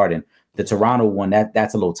without Harden. The Toronto one,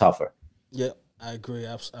 that's a little tougher. Yep, I agree,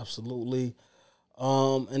 absolutely.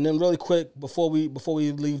 And then really quick, before we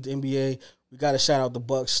leave the NBA, we got to shout out the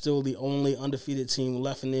Bucks, still the only undefeated team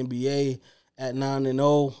left in the NBA at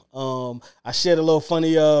 9-0. I shared a little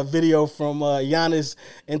funny video from Giannis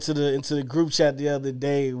into the group chat the other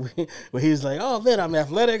day where he was like, "Oh man, I'm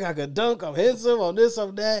athletic, I could dunk, I'm handsome, I'm this,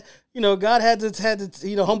 I'm that." God had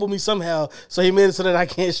to humble me somehow, so he made it so that I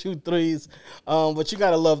can't shoot threes. But you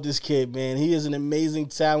gotta love this kid, man. He is an amazing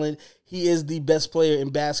talent. He is the best player in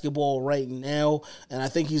basketball right now, and I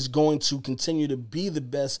think he's going to continue to be the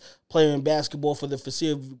best player in basketball for the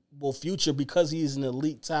foreseeable future because he is an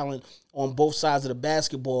elite talent on both sides of the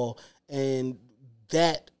basketball. And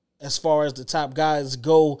that, as far as the top guys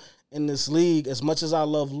go in this league, as much as I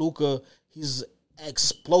love Luka, he's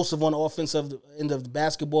explosive on the offensive end of the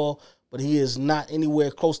basketball, but he is not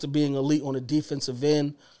anywhere close to being elite on the defensive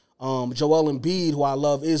end. Joel Embiid, who I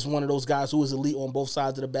love, is one of those guys who is elite on both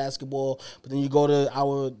sides of the basketball. But then you go to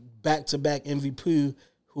our back-to-back MVP,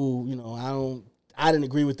 who I didn't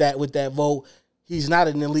agree with that vote. He's not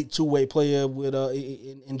an elite two-way player with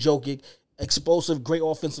in Jokic. Explosive, great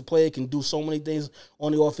offensive player, can do so many things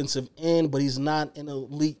on the offensive end, but he's not an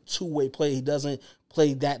elite two-way player. He doesn't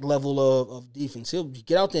play that level of defense. He'll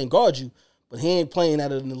get out there and guard you, but he ain't playing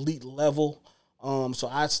at an elite level. So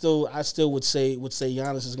I still would say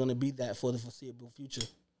Giannis is going to be that for the foreseeable future.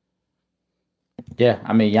 Yeah,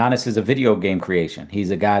 I mean, Giannis is a video game creation. He's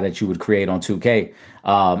a guy that you would create on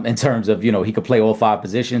 2K in terms of, he could play all 5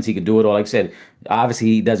 positions. He could do it all. Like I said, obviously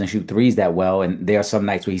he doesn't shoot threes that well, and there are some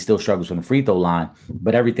nights where he still struggles from the free throw line,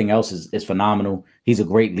 but everything else is phenomenal. He's a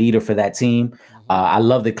great leader for that team. I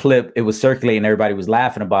love the clip. It was circulating. Everybody was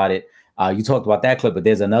laughing about it. You talked about that clip, but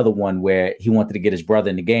there's another one where he wanted to get his brother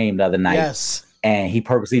in the game the other night. Yes. And he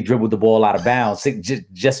purposely dribbled the ball out of bounds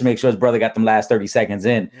just to make sure his brother got them last 30 seconds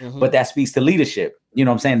in. Mm-hmm. But that speaks to leadership. You know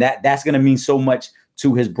what I'm saying? That's going to mean so much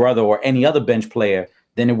to his brother or any other bench player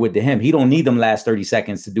than it would to him. He don't need them last 30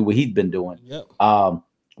 seconds to do what he's been doing. Yep.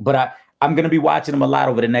 But I'm going to be watching them a lot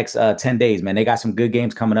over the next 10 days, man. They got some good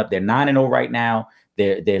games coming up. They're 9-0 right now.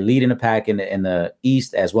 They're leading the pack in the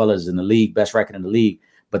East as well as in the league, best record in the league.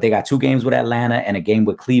 But they got 2 games with Atlanta and a game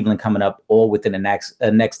with Cleveland coming up all within the next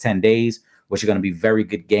 10 days. Which are going to be very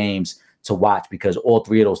good games to watch because all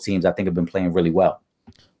 3 of those teams I think have been playing really well.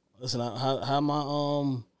 Listen,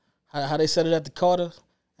 how they said it at the Carter?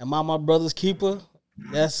 Am I my brother's keeper?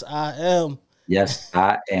 Yes, I am. Yes,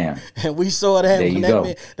 I am. And we saw that. There you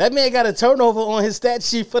go. That man got a turnover on his stat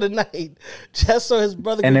sheet for the night, just so his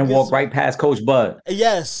brother. And then walk right past Coach Bud.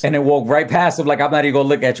 Yes. And then walk right past him like I'm not even gonna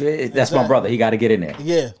look at you. That's exactly. My brother. He got to get in there.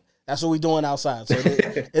 Yeah, that's what we doing outside. So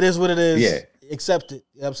it is what it is. Yeah. Accept it.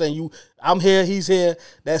 You know what I'm saying? I'm here, he's here.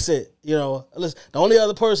 That's it. Listen, the only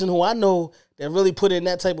other person who I know that really put in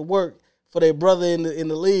that type of work for their brother in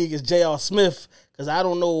the league is J.R. Smith. Because I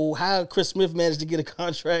don't know how Chris Smith managed to get a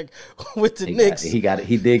contract with the Knicks. He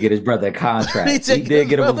did get his brother a contract. he did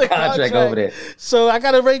get him a contract over there. So I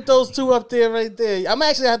got to rank those 2 up there right there. I'm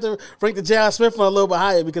actually have to rank the J.R. Smith one a little bit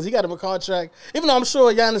higher because he got him a contract. Even though I'm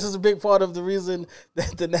sure Giannis is a big part of the reason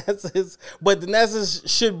that the Nets is. But the Nets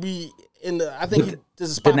should be in the. I think this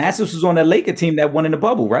is. The Nets was on that Laker team that won in the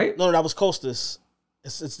bubble, right? No, that was Costas.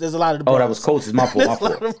 There's a lot of the brothers. Oh, that was Costas. My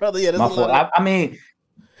fault. Yeah, my fault. I mean.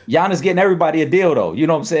 Giannis getting everybody a deal though. You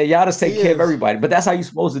know what I'm saying? Giannis take He care of is. everybody, but that's how you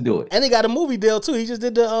supposed to do it. And they got a movie deal too. He just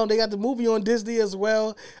did the they got the movie on Disney as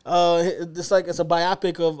well. It's like it's a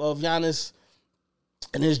biopic of Giannis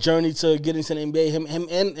and his journey to getting to the NBA. Him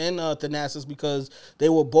and Thanasis, because they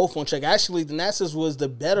were both on track. Actually, Thanasis was the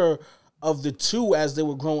better of the two as they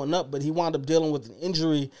were growing up, but he wound up dealing with an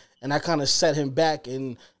injury, and that kind of set him back.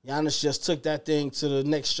 And Giannis just took that thing to the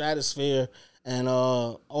next stratosphere, and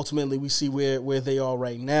ultimately we see where they are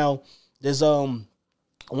right now. There's I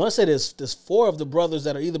want to say there's four of the brothers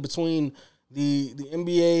that are either between the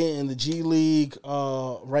NBA and the G League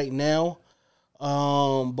right now.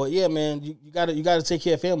 But yeah, man, you gotta take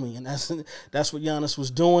care of family, and that's what Giannis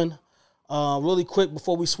was doing. Really quick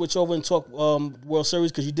before we switch over and talk World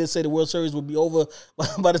Series, because you did say the World Series will be over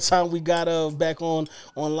by the time we got back on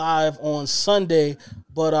live on Sunday.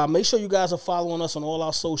 But make sure you guys are following us on all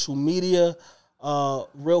our social media.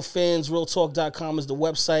 RealFansRealTalk.com is the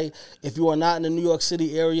website. If you are not in the New York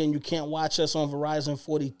City area and you can't watch us on Verizon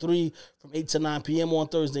 43 from 8 to 9 p.m. on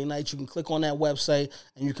Thursday nights, you can click on that website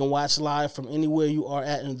and you can watch live from anywhere you are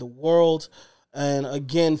at in the world. And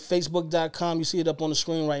again, Facebook.com, you see it up on the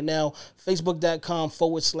screen right now,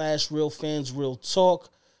 Facebook.com/RealFansRealTalk,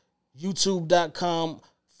 YouTube.com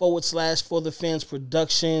 /For the Fans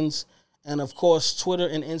Productions, and of course, Twitter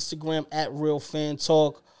and Instagram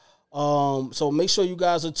 @RealFanTalk. So make sure you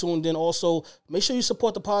guys are tuned in. Also, make sure you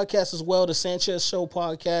support the podcast as well, the Sanchez Show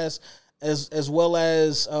podcast, as well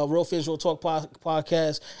as Real Fans Real Talk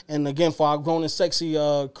podcast. And again, for our grown and sexy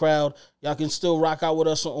crowd, y'all can still rock out with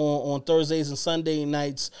us on Thursdays and Sunday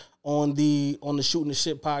nights on the Shooting the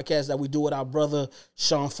Shit podcast that we do with our brother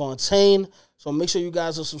Sean Fontaine. So make sure you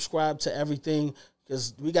guys are subscribed to everything,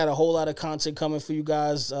 because we got a whole lot of content coming for you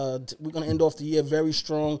guys. We're going to end off the year very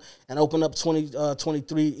strong and open up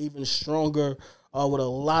 2023 even stronger with a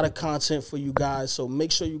lot of content for you guys. So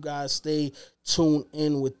make sure you guys stay tuned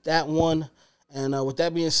in with that one. And with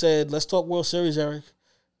that being said, let's talk World Series, Eric.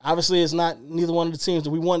 Obviously, it's not neither one of the teams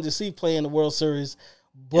that we wanted to see play in the World Series.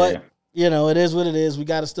 But, you know, it is what it is. We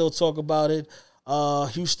got to still talk about it.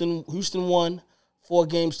 Houston won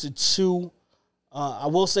 4-2. I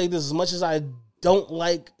will say this, as much as I don't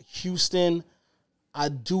like Houston, I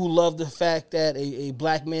do love the fact that a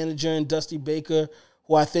black manager in Dusty Baker,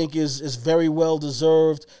 who I think is very well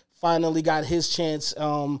deserved, finally got his chance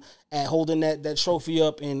at holding that trophy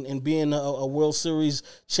up and being a World Series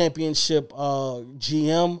championship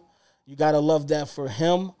GM. You got to love that for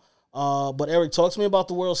him. But Eric, talk to me about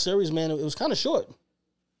the World Series, man. It was kind of short.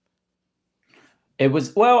 It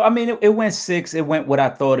was, well, I mean, it went 6. It went what I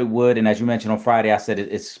thought it would. And as you mentioned on Friday, I said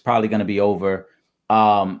it's probably going to be over.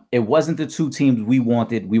 It wasn't the two teams we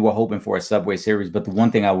wanted. We were hoping for a Subway Series. But the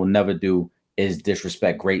one thing I will never do is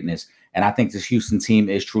disrespect greatness. And I think this Houston team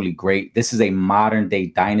is truly great. This is a modern day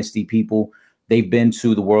dynasty, people. They've been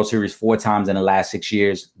to the World Series 4 times in the last 6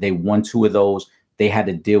 years. They won 2 of those. They had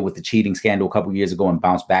to deal with the cheating scandal a couple years ago and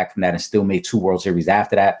bounced back from that and still made 2 World Series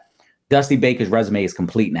after that. Dusty Baker's resume is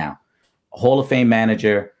complete now. A Hall of Fame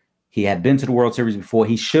manager. He had been to the World Series before.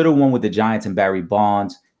 He should have won with the Giants and Barry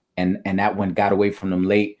Bonds, and that one got away from them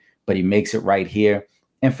late, but he makes it right here.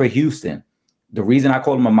 And for Houston, the reason I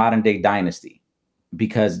call him a modern day dynasty,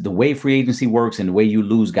 because the way free agency works and the way you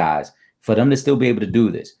lose guys, for them to still be able to do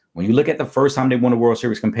this. When you look at the first time they won a World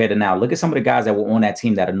Series compared to now, look at some of the guys that were on that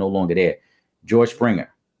team that are no longer there. George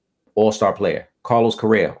Springer, all-star player. Carlos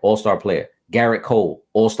Correa, all-star player. Garrett Cole,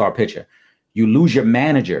 all-star pitcher. You lose your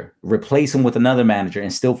manager, replace him with another manager,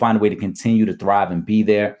 and still find a way to continue to thrive and be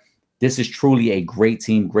there. This is truly a great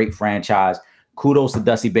team, great franchise. Kudos to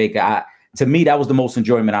Dusty Baker. To me, that was the most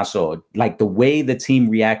enjoyment I saw. Like the way the team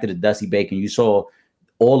reacted to Dusty Baker. You saw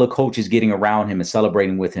all the coaches getting around him and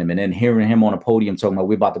celebrating with him, and then hearing him on a podium talking about,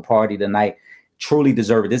 we're about to party tonight. Truly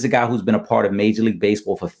deserve it. This is a guy who's been a part of Major League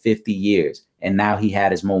Baseball for 50 years, and now he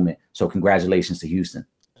had his moment. So congratulations to Houston.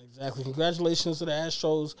 Exactly. Congratulations to the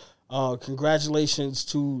Astros. Congratulations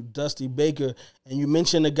to Dusty Baker. And you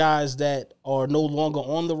mentioned the guys that are no longer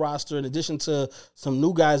on the roster, in addition to some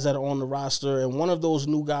new guys that are on the roster. And one of those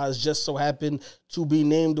new guys just so happened to be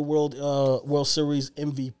named the World Series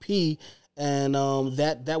MVP. And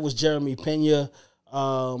that was Jeremy Pena.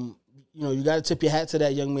 You got to tip your hat to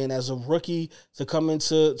that young man as a rookie to come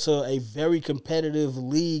into a very competitive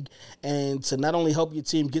league and to not only help your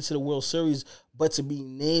team get to the World Series, but to be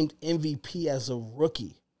named MVP as a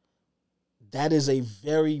rookie. That is a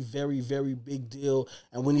very, very, very big deal,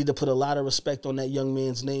 and we need to put a lot of respect on that young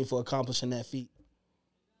man's name for accomplishing that feat.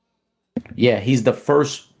 Yeah, he's the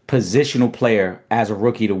first positional player as a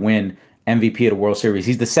rookie to win MVP of the World Series.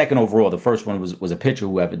 He's the second overall. The first one was a pitcher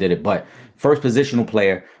who ever did it, but first positional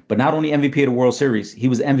player. But not only MVP of the World Series, he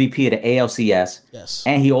was MVP of the ALCS. Yes.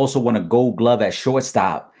 And he also won a Gold Glove at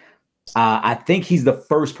shortstop. I think he's the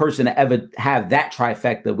first person to ever have that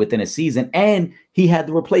trifecta within a season. And he had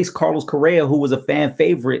to replace Carlos Correa, who was a fan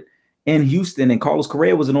favorite in Houston. And Carlos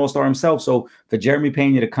Correa was an all-star himself. So for Jeremy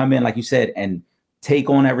Pena to come in, like you said, and take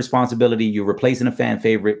on that responsibility, you're replacing a fan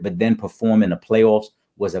favorite, but then perform in the playoffs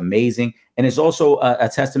was amazing. And it's also a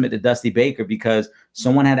testament to Dusty Baker, because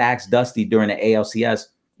someone had asked Dusty during the ALCS,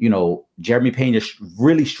 Jeremy Pena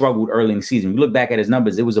really struggled early in the season. We look back at his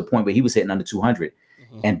numbers, it was a point where he was hitting under 200.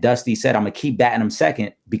 And Dusty said, I'm going to keep batting him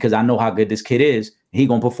second because I know how good this kid is. He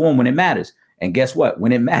going to perform when it matters. And guess what?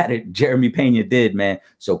 When it mattered, Jeremy Pena did, man.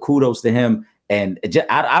 So kudos to him. And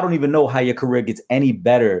I don't even know how your career gets any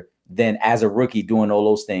better than as a rookie doing all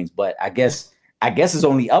those things. But I guess it's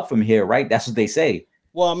only up from here, right? That's what they say.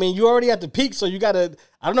 Well, I mean, you already at the peak, so you got to.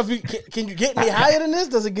 I don't know if you can you get any higher than this.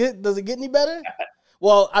 Does it get any better?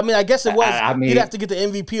 Well, I mean, I guess it was. You'd have to get the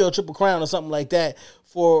MVP or Triple Crown or something like that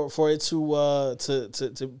for it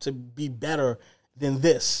to be better than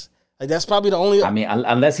this. Like, that's probably the only. I mean,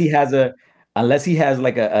 unless he has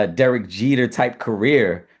like a Derek Jeter type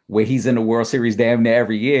career where he's in the World Series damn near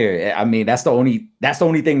every year. I mean, that's the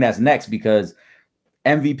only thing that's next, because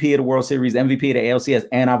MVP of the World Series, MVP of the ALCS,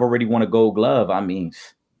 and I've already won a Gold Glove. I mean,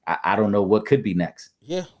 I don't know what could be next.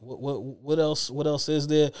 Yeah. What else? What else is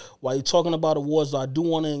there? While you're talking about awards, though, I do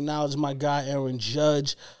want to acknowledge my guy Aaron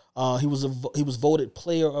Judge. He was voted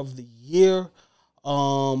Player of the Year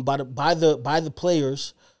by the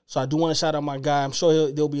players. So I do want to shout out my guy. I'm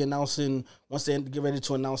sure they'll be announcing, once they get ready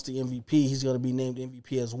to announce the MVP, he's going to be named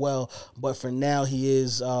MVP as well. But for now, he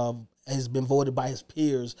has been voted by his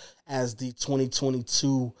peers as the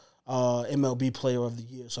 2022 MLB Player of the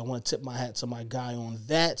Year. So I want to tip my hat to my guy on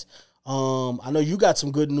that. I know you got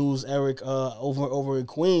some good news, Eric, over in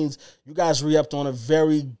Queens. You guys re-upped on a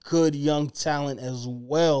very good young talent as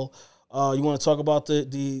well. You want to talk about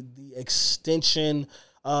the extension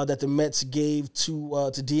that the Mets gave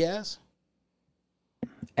to Diaz?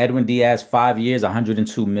 Edwin Diaz, 5 years,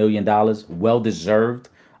 $102 million, well deserved.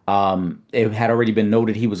 It had already been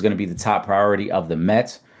noted he was going to be the top priority of the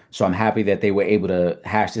Mets. So I'm happy that they were able to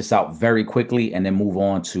hash this out very quickly and then move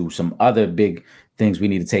on to some other big things we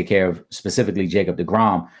need to take care of, specifically Jacob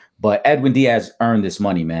deGrom. But Edwin Diaz earned this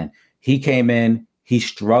money, man. He came in, he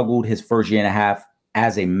struggled his first year and a half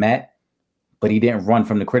as a Met, but he didn't run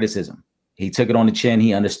from the criticism. He took it on the chin.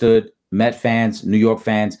 He understood Met fans, New York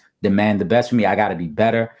fans demand the best for me. I got to be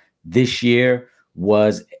better. This year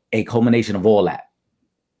was a culmination of all that.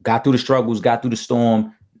 Got through the struggles, got through the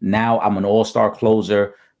storm. Now I'm an all-star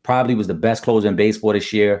closer. Probably was the best closer in baseball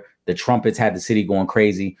this year. The trumpets had the city going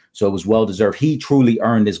crazy, so it was well-deserved. He truly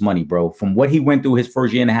earned this money, bro. From what he went through his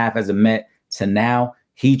first year and a half as a Met to now,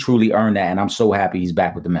 he truly earned that, and I'm so happy he's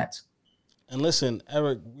back with the Mets. And listen,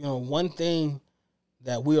 Eric, one thing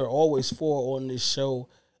that we are always for on this show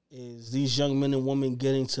is these young men and women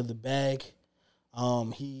getting to the bag.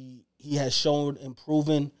 He has shown and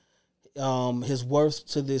proven his worth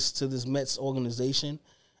to this Mets organization,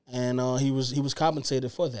 and he was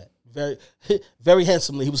compensated for that very very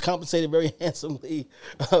handsomely. He was compensated very handsomely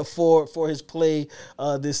for his play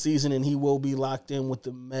this season, and he will be locked in with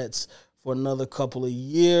the Mets for another couple of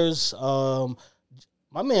years.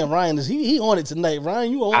 My man Ryan he on it tonight.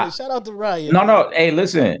 Ryan, you on it. Shout out to Ryan. No. Hey,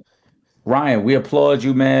 listen. Ryan, we applaud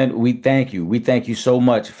you, man. We thank you. We thank you so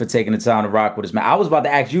much for taking the time to rock with us, man. I was about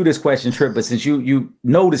to ask you this question, Trip, but since you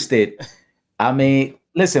noticed it, I mean,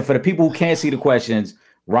 listen, for the people who can't see the questions,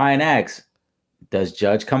 Ryan asks, does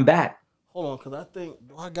Judge come back? Hold on, because I think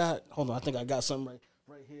I think I got something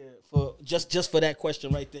right here for just for that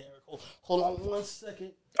question right there. Hold on 1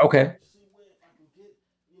 second. Okay.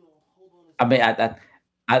 I mean,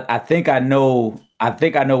 I think I know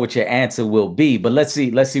what your answer will be, but let's see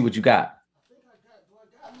what you got. Do I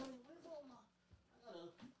got money?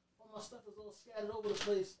 All my stuff is all scattered over the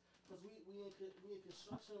place because we in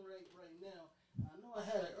construction right now. I know I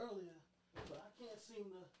had it earlier, but I can't seem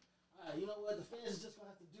to. All right, you know what? The fans are just gonna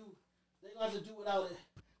have to do. They're gonna have to do without it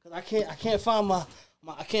because I can't find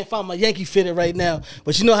my Yankee fitted right now.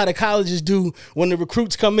 But you know how the colleges do when the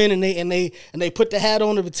recruits come in and they put the hat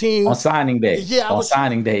on of the team on signing day. Yeah,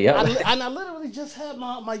 signing day. Yep. I literally just had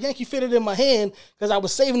my Yankee fitted in my hand because I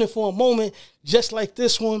was saving it for a moment, just like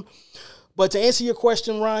this one. But to answer your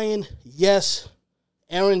question, Ryan, yes,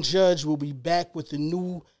 Aaron Judge will be back with the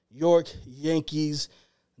New York Yankees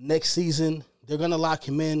next season. They're gonna lock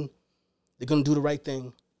him in. They're gonna do the right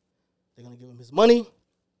thing. They're gonna give him his money.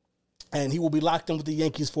 And he will be locked in with the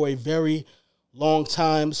Yankees for a very long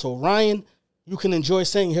time. So Ryan, you can enjoy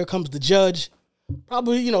saying, "Here comes the judge."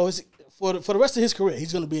 Probably, for the rest of his career,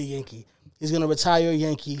 he's going to be a Yankee. He's going to retire a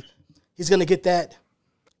Yankee. He's going to get that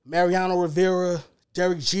Mariano Rivera,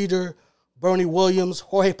 Derek Jeter, Bernie Williams,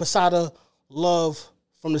 Jorge Posada love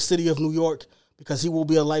from the city of New York because he will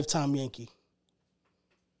be a lifetime Yankee.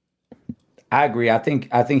 I agree. I think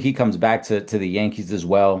he comes back to the Yankees as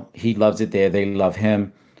well. He loves it there. They love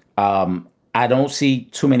him. I don't see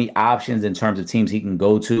too many options in terms of teams he can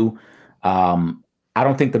go to. I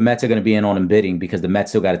don't think the Mets are going to be in on him bidding because the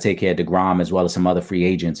Mets still got to take care of DeGrom as well as some other free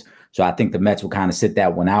agents. So I think the Mets will kind of sit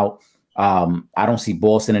that one out. I don't see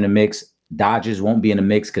Boston in the mix. Dodgers won't be in the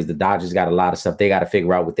mix because the Dodgers got a lot of stuff they got to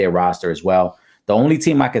figure out with their roster as well. The only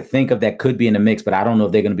team I could think of that could be in the mix, but I don't know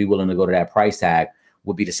if they're going to be willing to go to that price tag,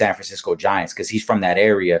 would be the San Francisco Giants because he's from that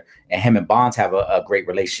area and him and Bonds have a great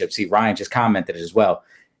relationship. See, Ryan just commented as well.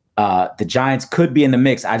 The Giants could be in the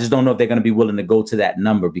mix. I just don't know if they're going to be willing to go to that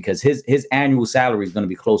number because his annual salary is going to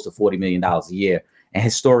be close to $40 million a year. And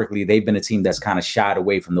historically, they've been a team that's kind of shied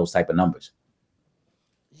away from those type of numbers.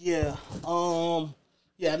 Yeah. I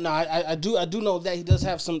do know that he does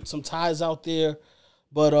have some ties out there,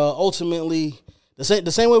 but ultimately, the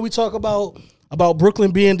same way we talk about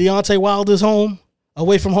Brooklyn being Deontay Wilder's home,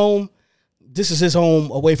 away from home, this is his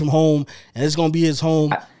home, away from home, and it's going to be his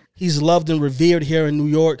home. He's loved and revered here in New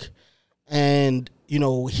York. And,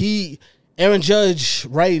 Aaron Judge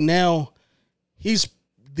right now, he's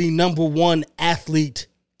the number one athlete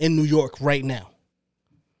in New York right now.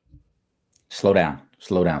 Slow down,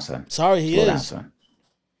 son. Sorry, he Slow is. down, son.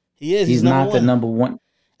 He is. He's not the number one.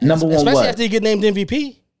 Number one, especially what? after he get named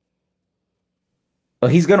MVP. Oh,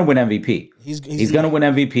 he's gonna win MVP. He's gonna win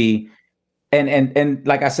MVP. And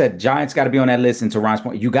like I said, Giants got to be on that list. And to Ron's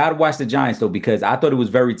point, you got to watch the Giants though, because I thought it was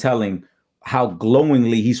very telling how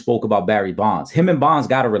glowingly he spoke about Barry Bonds. Him and Bonds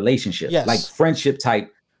got a relationship, yes. like friendship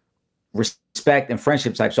type, respect and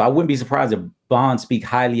friendship type. So I wouldn't be surprised if Bonds speak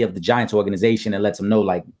highly of the Giants organization and lets them know,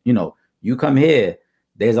 like, you come here,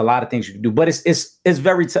 there's a lot of things you can do. But it's it's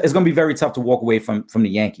going to be very tough to walk away from the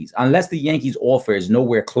Yankees unless the Yankees offer is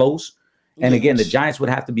nowhere close. And again, the Giants would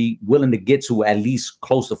have to be willing to get to at least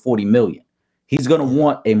close to $40 million. He's going to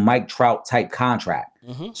want a Mike Trout type contract.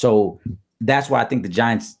 Mm-hmm. So that's why I think the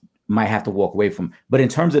Giants might have to walk away from. But in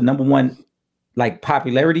terms of number one, like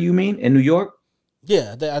popularity, you mean in New York?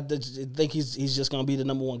 Yeah, I think he's just going to be the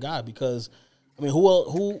number one guy because,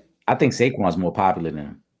 who? I think Saquon's more popular than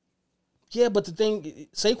him. Yeah, but the thing,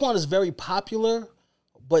 Saquon is very popular,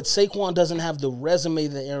 but Saquon doesn't have the resume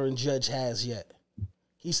that Aaron Judge has yet.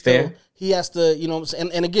 He has to,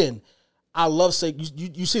 and again, I love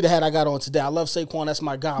Saquon. You see the hat I got on today. I love Saquon. That's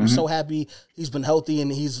my guy. I'm so happy he's been healthy and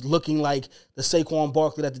he's looking like the Saquon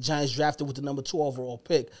Barkley that the Giants drafted with the number 2 overall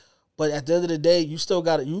pick. But at the end of the day, you still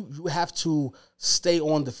got to you have to stay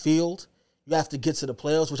on the field. You have to get to the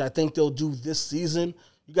playoffs, which I think they'll do this season.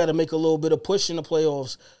 You got to make a little bit of push in the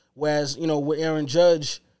playoffs. Whereas, with Aaron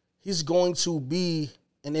Judge, he's going to be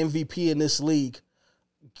an MVP in this league.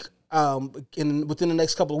 Within the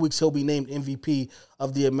next couple of weeks, he'll be named MVP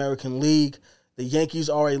of the American League. The Yankees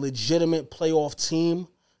are a legitimate playoff team.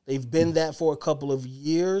 They've been that for a couple of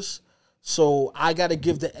years. So I got to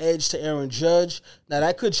give the edge to Aaron Judge. Now,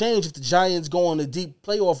 that could change if the Giants go on a deep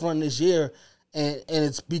playoff run this year, and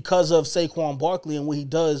it's because of Saquon Barkley and what he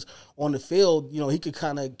does on the field. He could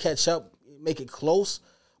kind of catch up, make it close.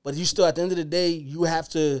 But you still, at the end of the day, you have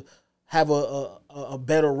to have a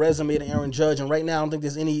better resume than Aaron Judge. And right now, I don't think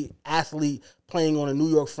there's any athlete playing on a New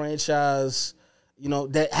York franchise,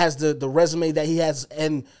 that has the resume that he has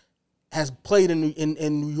and has played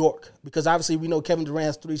in New York. Because obviously we know Kevin Durant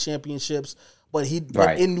has 3 championships, but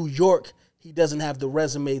but in New York, he doesn't have the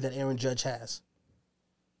resume that Aaron Judge has.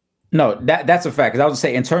 No, that's a fact. Because I was going to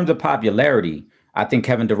say, in terms of popularity, I think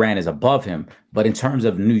Kevin Durant is above him. But in terms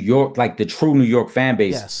of New York, like the true New York fan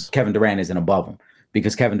base, yes, Kevin Durant isn't above him.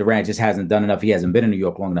 Because Kevin Durant just hasn't done enough. He hasn't been in New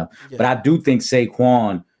York long enough. Yeah. But I do think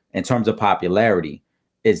Saquon, in terms of popularity,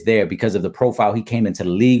 is there because of the profile he came into the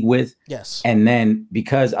league with. Yes. And then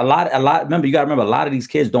because a lot, remember, you got to remember, a lot of these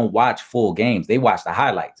kids don't watch full games. They watch the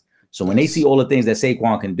highlights. So when they see all the things that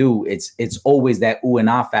Saquon can do, it's always that ooh and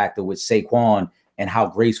ah factor with Saquon and how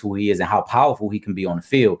graceful he is and how powerful he can be on the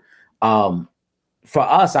field. For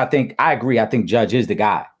us, I agree. I think Judge is the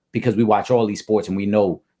guy because we watch all these sports and we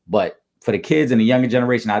know, but for the kids and the younger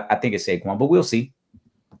generation, I think it's Saquon, but we'll see.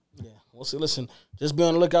 Yeah, we'll see. Listen, just be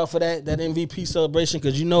on the lookout for that MVP celebration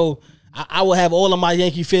because I will have all of my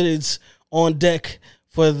Yankee fitteds on deck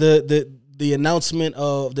for the announcement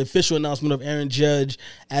of the official announcement of Aaron Judge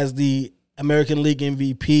as the American League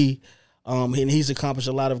MVP. And he's accomplished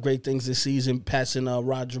a lot of great things this season, passing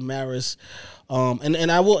Roger Maris.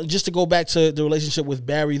 And I will, just to go back to the relationship with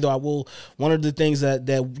Barry, though, one of the things that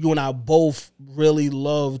you and I both really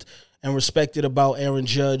loved and respected about Aaron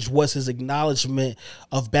Judge was his acknowledgement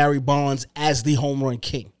of Barry Bonds as the home run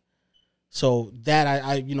king. So that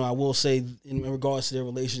I will say in regards to their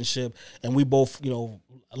relationship, and we both,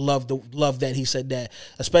 love that he said that,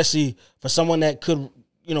 especially for someone that could,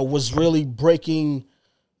 was really breaking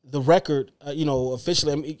the record,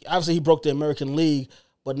 officially. I mean, obviously he broke the American League,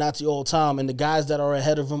 but not the all time. And the guys that are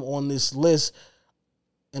ahead of him on this list,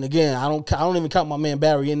 and again, I don't even count my man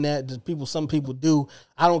Barry in that. Some people do.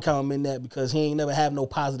 I don't count him in that because he ain't never had no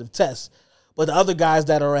positive tests. But the other guys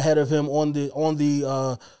that are ahead of him on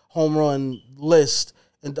the home run list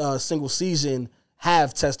and single season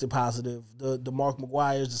have tested positive. The Mark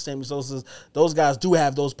McGuire's, the Sammy Sosa's, those guys do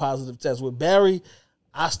have those positive tests. With Barry,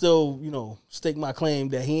 I still, stake my claim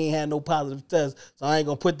that he ain't had no positive tests, so I ain't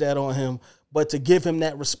gonna put that on him. But to give him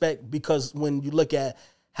that respect, because when you look at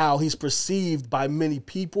how he's perceived by many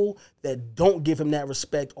people that don't give him that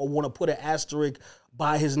respect or want to put an asterisk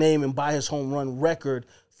by his name and by his home run record,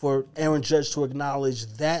 for Aaron Judge to acknowledge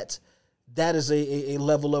that is a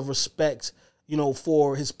level of respect,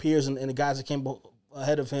 for his peers and the guys that came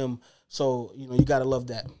ahead of him. So, you got to love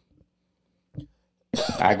that.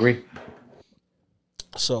 I agree.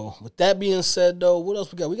 So, with that being said, though, what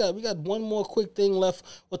else we got? We got one more quick thing left.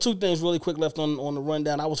 Well, two things really quick left on the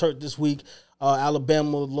rundown. I was hurt this week.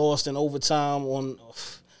 Alabama lost in overtime on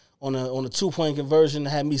a 2-point conversion that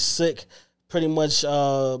had me sick. Pretty much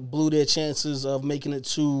blew their chances of making it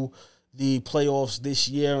to the playoffs this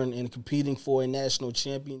year and competing for a national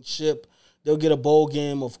championship. They'll get a bowl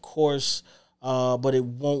game, of course, but they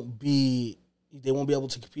won't be able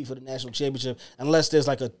to compete for the national championship unless there's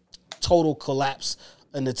like a total collapse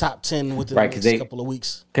in the top 10 within the next couple of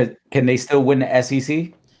weeks. Can they still win the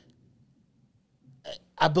SEC?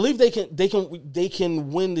 I believe they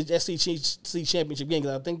can win the SEC championship game,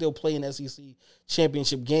 because I think they'll play an SEC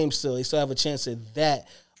championship game still. They still have a chance at that,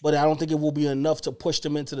 but I don't think it will be enough to push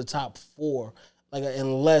them into the top 4,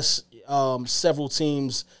 unless several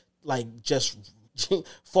teams just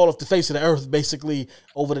fall off the face of the earth basically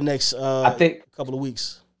over the next couple of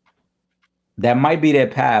weeks. That might be their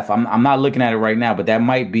path. I'm not looking at it right now, but that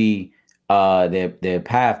might be their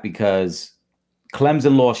path, because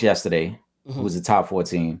Clemson lost yesterday, who was the top 4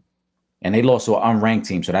 team, and they lost to an unranked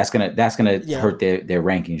team. So that's gonna hurt their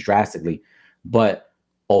rankings drastically. But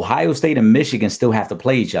Ohio State and Michigan still have to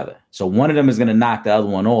play each other. So one of them is gonna knock the other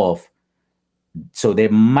one off. So there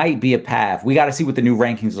might be a path. We got to see what the new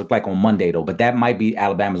rankings look like on Monday, though. But that might be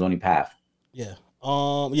Alabama's only path. Yeah.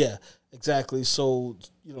 Yeah. Exactly. So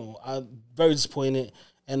I'm very disappointed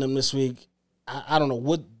in them this week. I don't know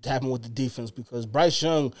what happened with the defense, because Bryce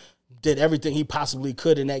Young did everything he possibly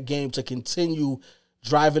could in that game to continue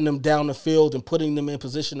driving them down the field and putting them in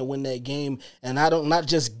position to win that game. And not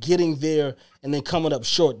just getting there and then coming up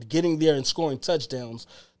short, getting there and scoring touchdowns.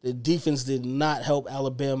 The defense did not help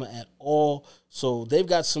Alabama at all. So they've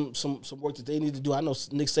got some work that they need to do. I know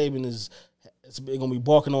Nick Saban is going to be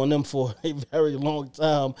barking on them for a very long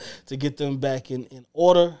time to get them back in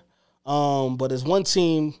order. But there's one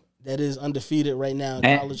team that is undefeated right now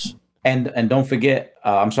in college. And don't forget,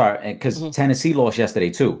 I'm sorry, because Tennessee lost yesterday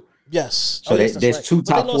too. Yes. So there's right. 2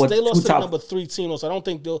 top 4. They lost to the number 3 team, so I don't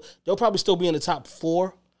think they'll probably still be in the top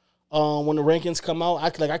 4 when the rankings come out. I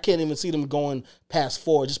can't even see them going past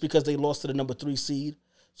 4 just because they lost to the number 3 seed.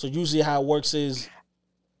 So usually how it works is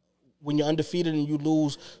when you're undefeated and you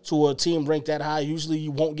lose to a team ranked that high, usually you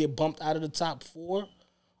won't get bumped out of the top 4,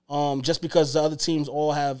 just because the other teams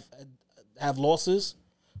all have losses.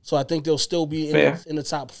 So I think they'll still be in the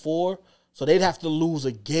top 4. So they'd have to lose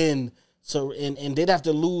again. So and they'd have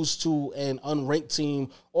to lose to an unranked team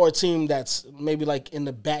or a team that's maybe in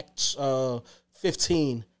the back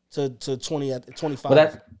 15 to 20 at 25.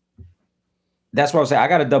 But that's what I was saying. I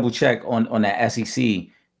got to double check on that SEC,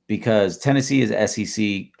 because Tennessee is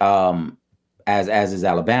SEC as is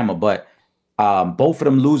Alabama, but both of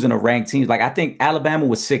them losing to ranked teams. I think Alabama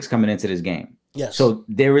was 6 coming into this game. Yes. So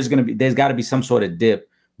there's got to be some sort of dip,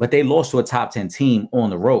 but they lost to a top 10 team on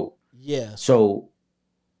the road. Yeah. So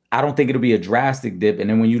I don't think it'll be a drastic dip. And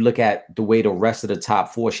then when you look at the way the rest of the top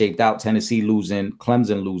 4 shaped out, Tennessee losing,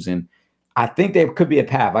 Clemson losing, I think there could be a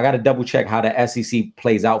path. I got to double check how the SEC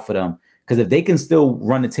plays out for them, because if they can still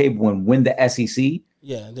run the table and win the SEC,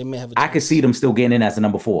 they may have. I could see them still getting in as a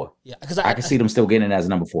number 4. Yeah, because I could see them still getting in as a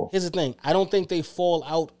number 4. Here's the thing: I don't think they fall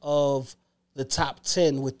out of the top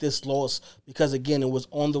 10 with this loss, because again, it was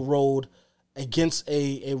on the road against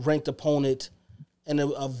a ranked opponent. and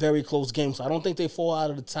a very close game. So I don't think they fall out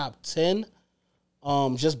of the top 10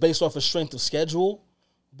 just based off of strength of schedule.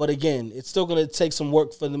 But again, it's still going to take some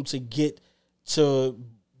work for them to get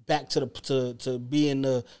back to be in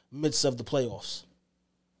the midst of the playoffs.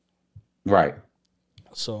 Right.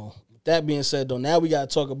 So with that being said, though, now we got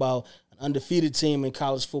to talk about an undefeated team in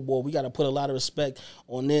college football. We got to put a lot of respect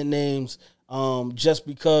on their names. Just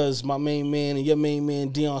because my main man and your main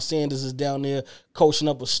man, Deion Sanders, is down there coaching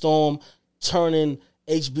up a storm, turning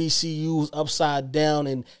HBCUs upside down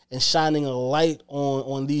and shining a light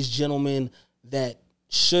on these gentlemen that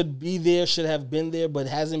should be there, should have been there, but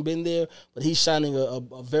hasn't been there. But he's shining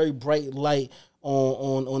a very bright light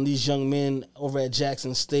on these young men over at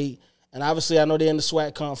Jackson State. And obviously, I know they're in the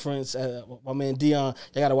SWAC conference. My man Deion,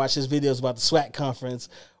 they got to watch his videos about the SWAC conference.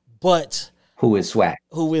 But who is SWAC?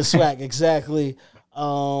 Who is SWAC, exactly.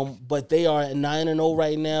 But they are at 9-0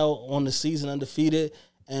 right now on the season, undefeated.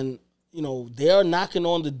 And, you know, they are knocking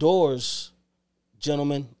on the doors,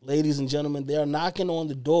 gentlemen, ladies and gentlemen. They are knocking on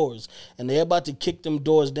the doors. And they're about to kick them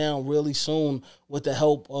doors down really soon with the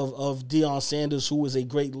help of Deion Sanders, who is a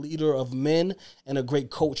great leader of men and a great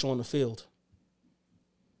coach on the field.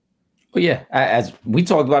 Well, yeah, as we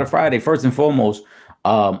talked about it Friday, first and foremost,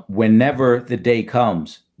 whenever the day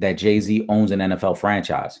comes that Jay-Z owns an NFL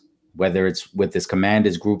franchise, whether it's with this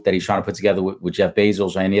Commanders group that he's trying to put together with Jeff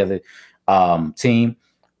Bezos or any other team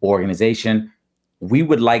or organization, we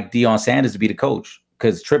would like Deion Sanders to be the coach,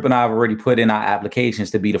 because Tripp and I have already put in our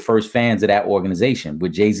applications to be the first fans of that organization,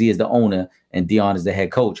 with Jay-Z as the owner and Deion as the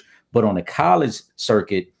head coach. But on the college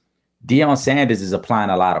circuit, Deion Sanders is applying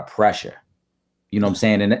a lot of pressure. You know what I'm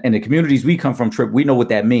saying? And the communities we come from, Tripp, we know what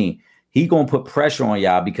that means. He going to put pressure on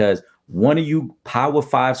y'all because one of you Power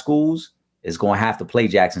 5 schools is going to have to play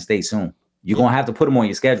Jackson State soon. You're going to have to put them on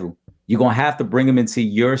your schedule. You're going to have to bring them into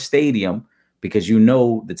your stadium because you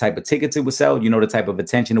know the type of tickets it will sell, you know the type of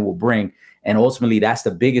attention it will bring. And ultimately, that's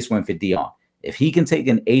the biggest win for Deion. If he can take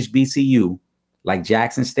an HBCU like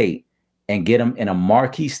Jackson State and get them in a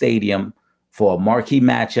marquee stadium for a marquee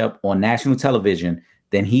matchup on national television,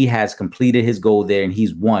 then he has completed his goal there and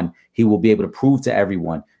he's won. He will be able to prove to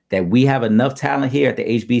everyone that we have enough talent here at the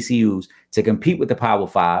HBCUs to compete with the Power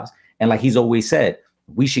 5s. And like he's always said,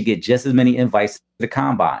 we should get just as many invites to the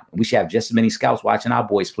combine. We should have just as many scouts watching our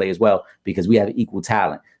boys play as well, because we have equal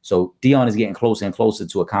talent. So Deion is getting closer and closer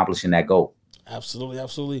to accomplishing that goal. Absolutely,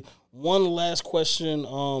 absolutely. One last question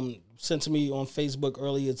sent to me on Facebook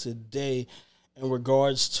earlier today in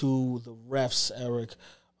regards to the refs, Eric.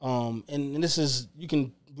 And this is, you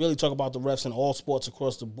can really talk about the refs in all sports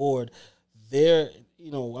across the board. They're,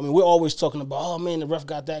 you know, I mean, we're always talking about, oh man, the ref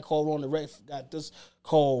got that call wrong, the ref got this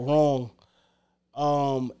call wrong.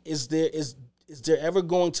 Is there ever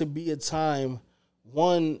going to be a time,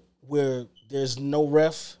 one, where there's no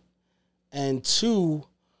ref, and two,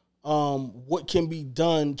 what can be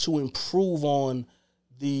done to improve on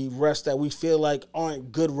the refs that we feel like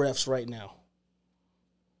aren't good refs right now?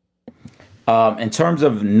 In terms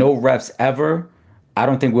of no refs ever, I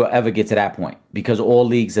don't think we'll ever get to that point, because all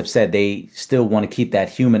leagues have said they still want to keep that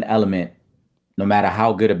human element, no matter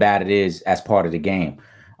how good or bad it is, as part of the game.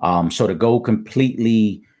 So to go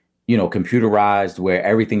completely, computerized where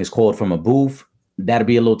everything is called from a booth, that'll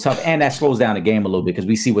be a little tough. And that slows down the game a little bit, because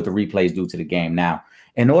we see what the replays do to the game now.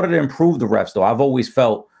 In order to improve the refs, though, I've always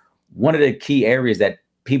felt one of the key areas that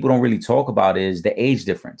people don't really talk about is the age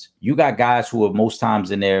difference. You got guys who are most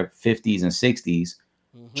times in their 50s and 60s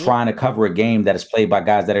trying to cover a game that is played by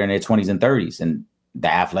guys that are in their 20s and 30s. And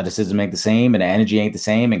the athleticism ain't the same and the energy ain't the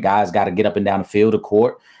same. And guys got to get up and down the field of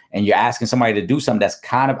court. And you're asking somebody to do something that's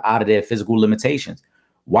kind of out of their physical limitations.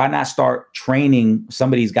 Why not start training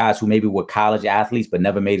some of these guys who maybe were college athletes but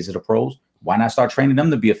never made it to the pros? Why not start training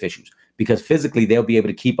them to be officials? Because physically they'll be able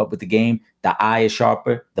to keep up with the game. The eye is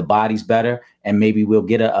sharper, the body's better, and maybe we'll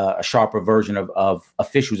get a sharper version of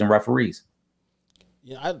officials and referees.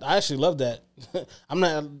 Yeah, I actually love that. I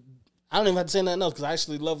don't even have to say nothing else, because I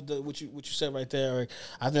actually love what you said right there, Eric.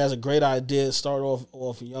 I think that's a great idea. Start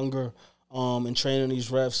off younger and training these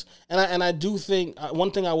refs. And I do think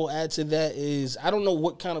one thing I will add to that is, I don't know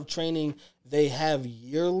what kind of training they have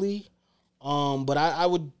yearly, but I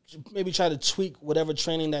would maybe try to tweak whatever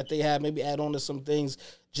training that they have, maybe add on to some things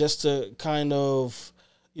just to kind of,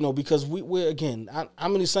 because we're again, how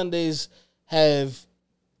many Sundays have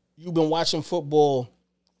you been watching football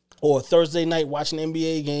or Thursday night watching an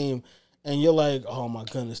NBA game and you're like, oh my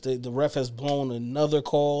goodness, the ref has blown another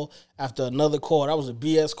call after another call. That was a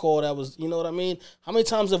BS call. That was, you know what I mean? How many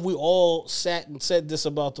times have we all sat and said this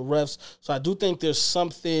about the refs? So I do think there's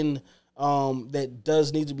something that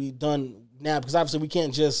does need to be done now, because obviously we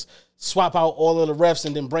can't just swap out all of the refs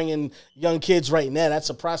and then bring in young kids right now. That's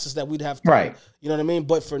a process that we'd have to, Right. you know what I mean?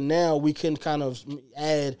 But for now, we can kind of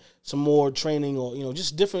add some more training or, you know,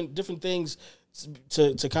 just different things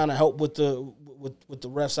to kind of help with the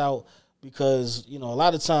refs out, because, you know, a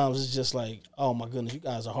lot of times it's just like, oh my goodness, you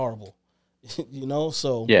guys are horrible. You know,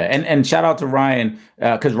 so yeah, and shout out to Ryan,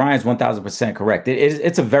 because Ryan's 1000% correct.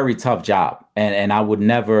 It's a very tough job, and I would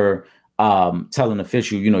never tell an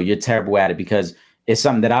official, you know, you're terrible at it, because it's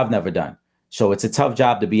something that I've never done. So it's a tough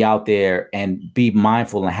job to be out there and be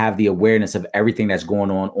mindful and have the awareness of everything that's going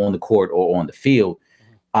on the court or on the field.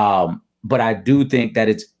 But I do think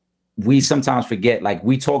that we sometimes forget, like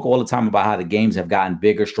we talk all the time about how the games have gotten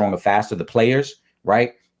bigger, stronger, faster, the players,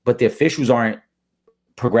 right? But the officials aren't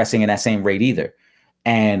progressing in that same rate either.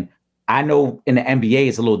 And I know in the NBA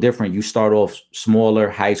it's a little different. You start off smaller,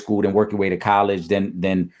 high school, then work your way to college,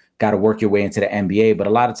 then got to work your way into the NBA. But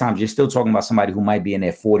a lot of times you're still talking about somebody who might be in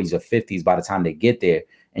their 40s or 50s by the time they get there,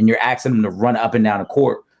 and you're asking them to run up and down the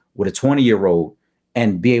court with a 20-year-old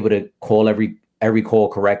and be able to call every call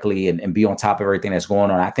correctly and be on top of everything that's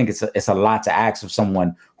going on. I think it's a lot to ask of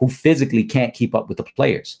someone who physically can't keep up with the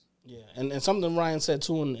players. Yeah, and something Ryan said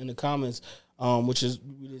too in the comments, which is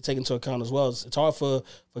really taken into account as well. It's hard for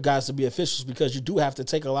guys to be officials, because you do have to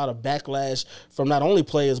take a lot of backlash from not only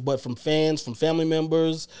players, but from fans, from family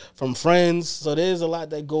members, from friends. So there's a lot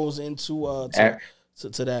that goes into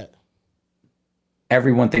to that.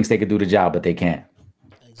 Everyone thinks they could do the job, but they can't.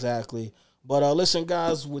 Exactly. But listen,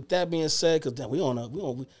 guys. With that being said, because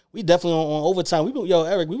we definitely on overtime.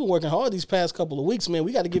 Eric, we've been working hard these past couple of weeks, man.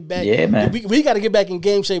 We got to get back. Yeah, man. We got to get back in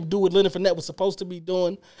game shape. Do what Leonard Fournette was supposed to be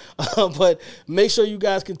doing. But make sure you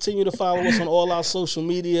guys continue to follow us on all our social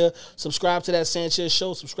media. Subscribe to That Sanchez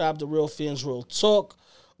Show. Subscribe to Real Fans Real Talk.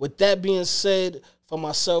 With that being said, for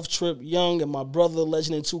myself, Trip Young, and my brother,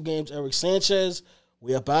 legend in 2 games, Eric Sanchez,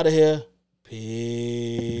 we up out of here.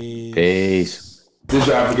 Peace. Peace. This is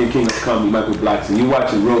your African King of Comedy, Michael Blackson. You're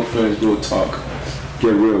watching Real Fans Real Talk.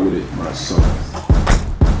 Get real with it, my son.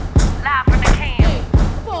 Live from the can.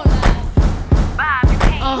 Vibe the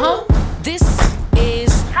can. This is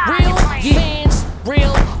Hi, Real Blaine. Fans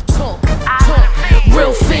Real Talk. I love it.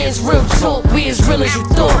 Real fans, real talk. We as real as you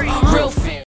thought.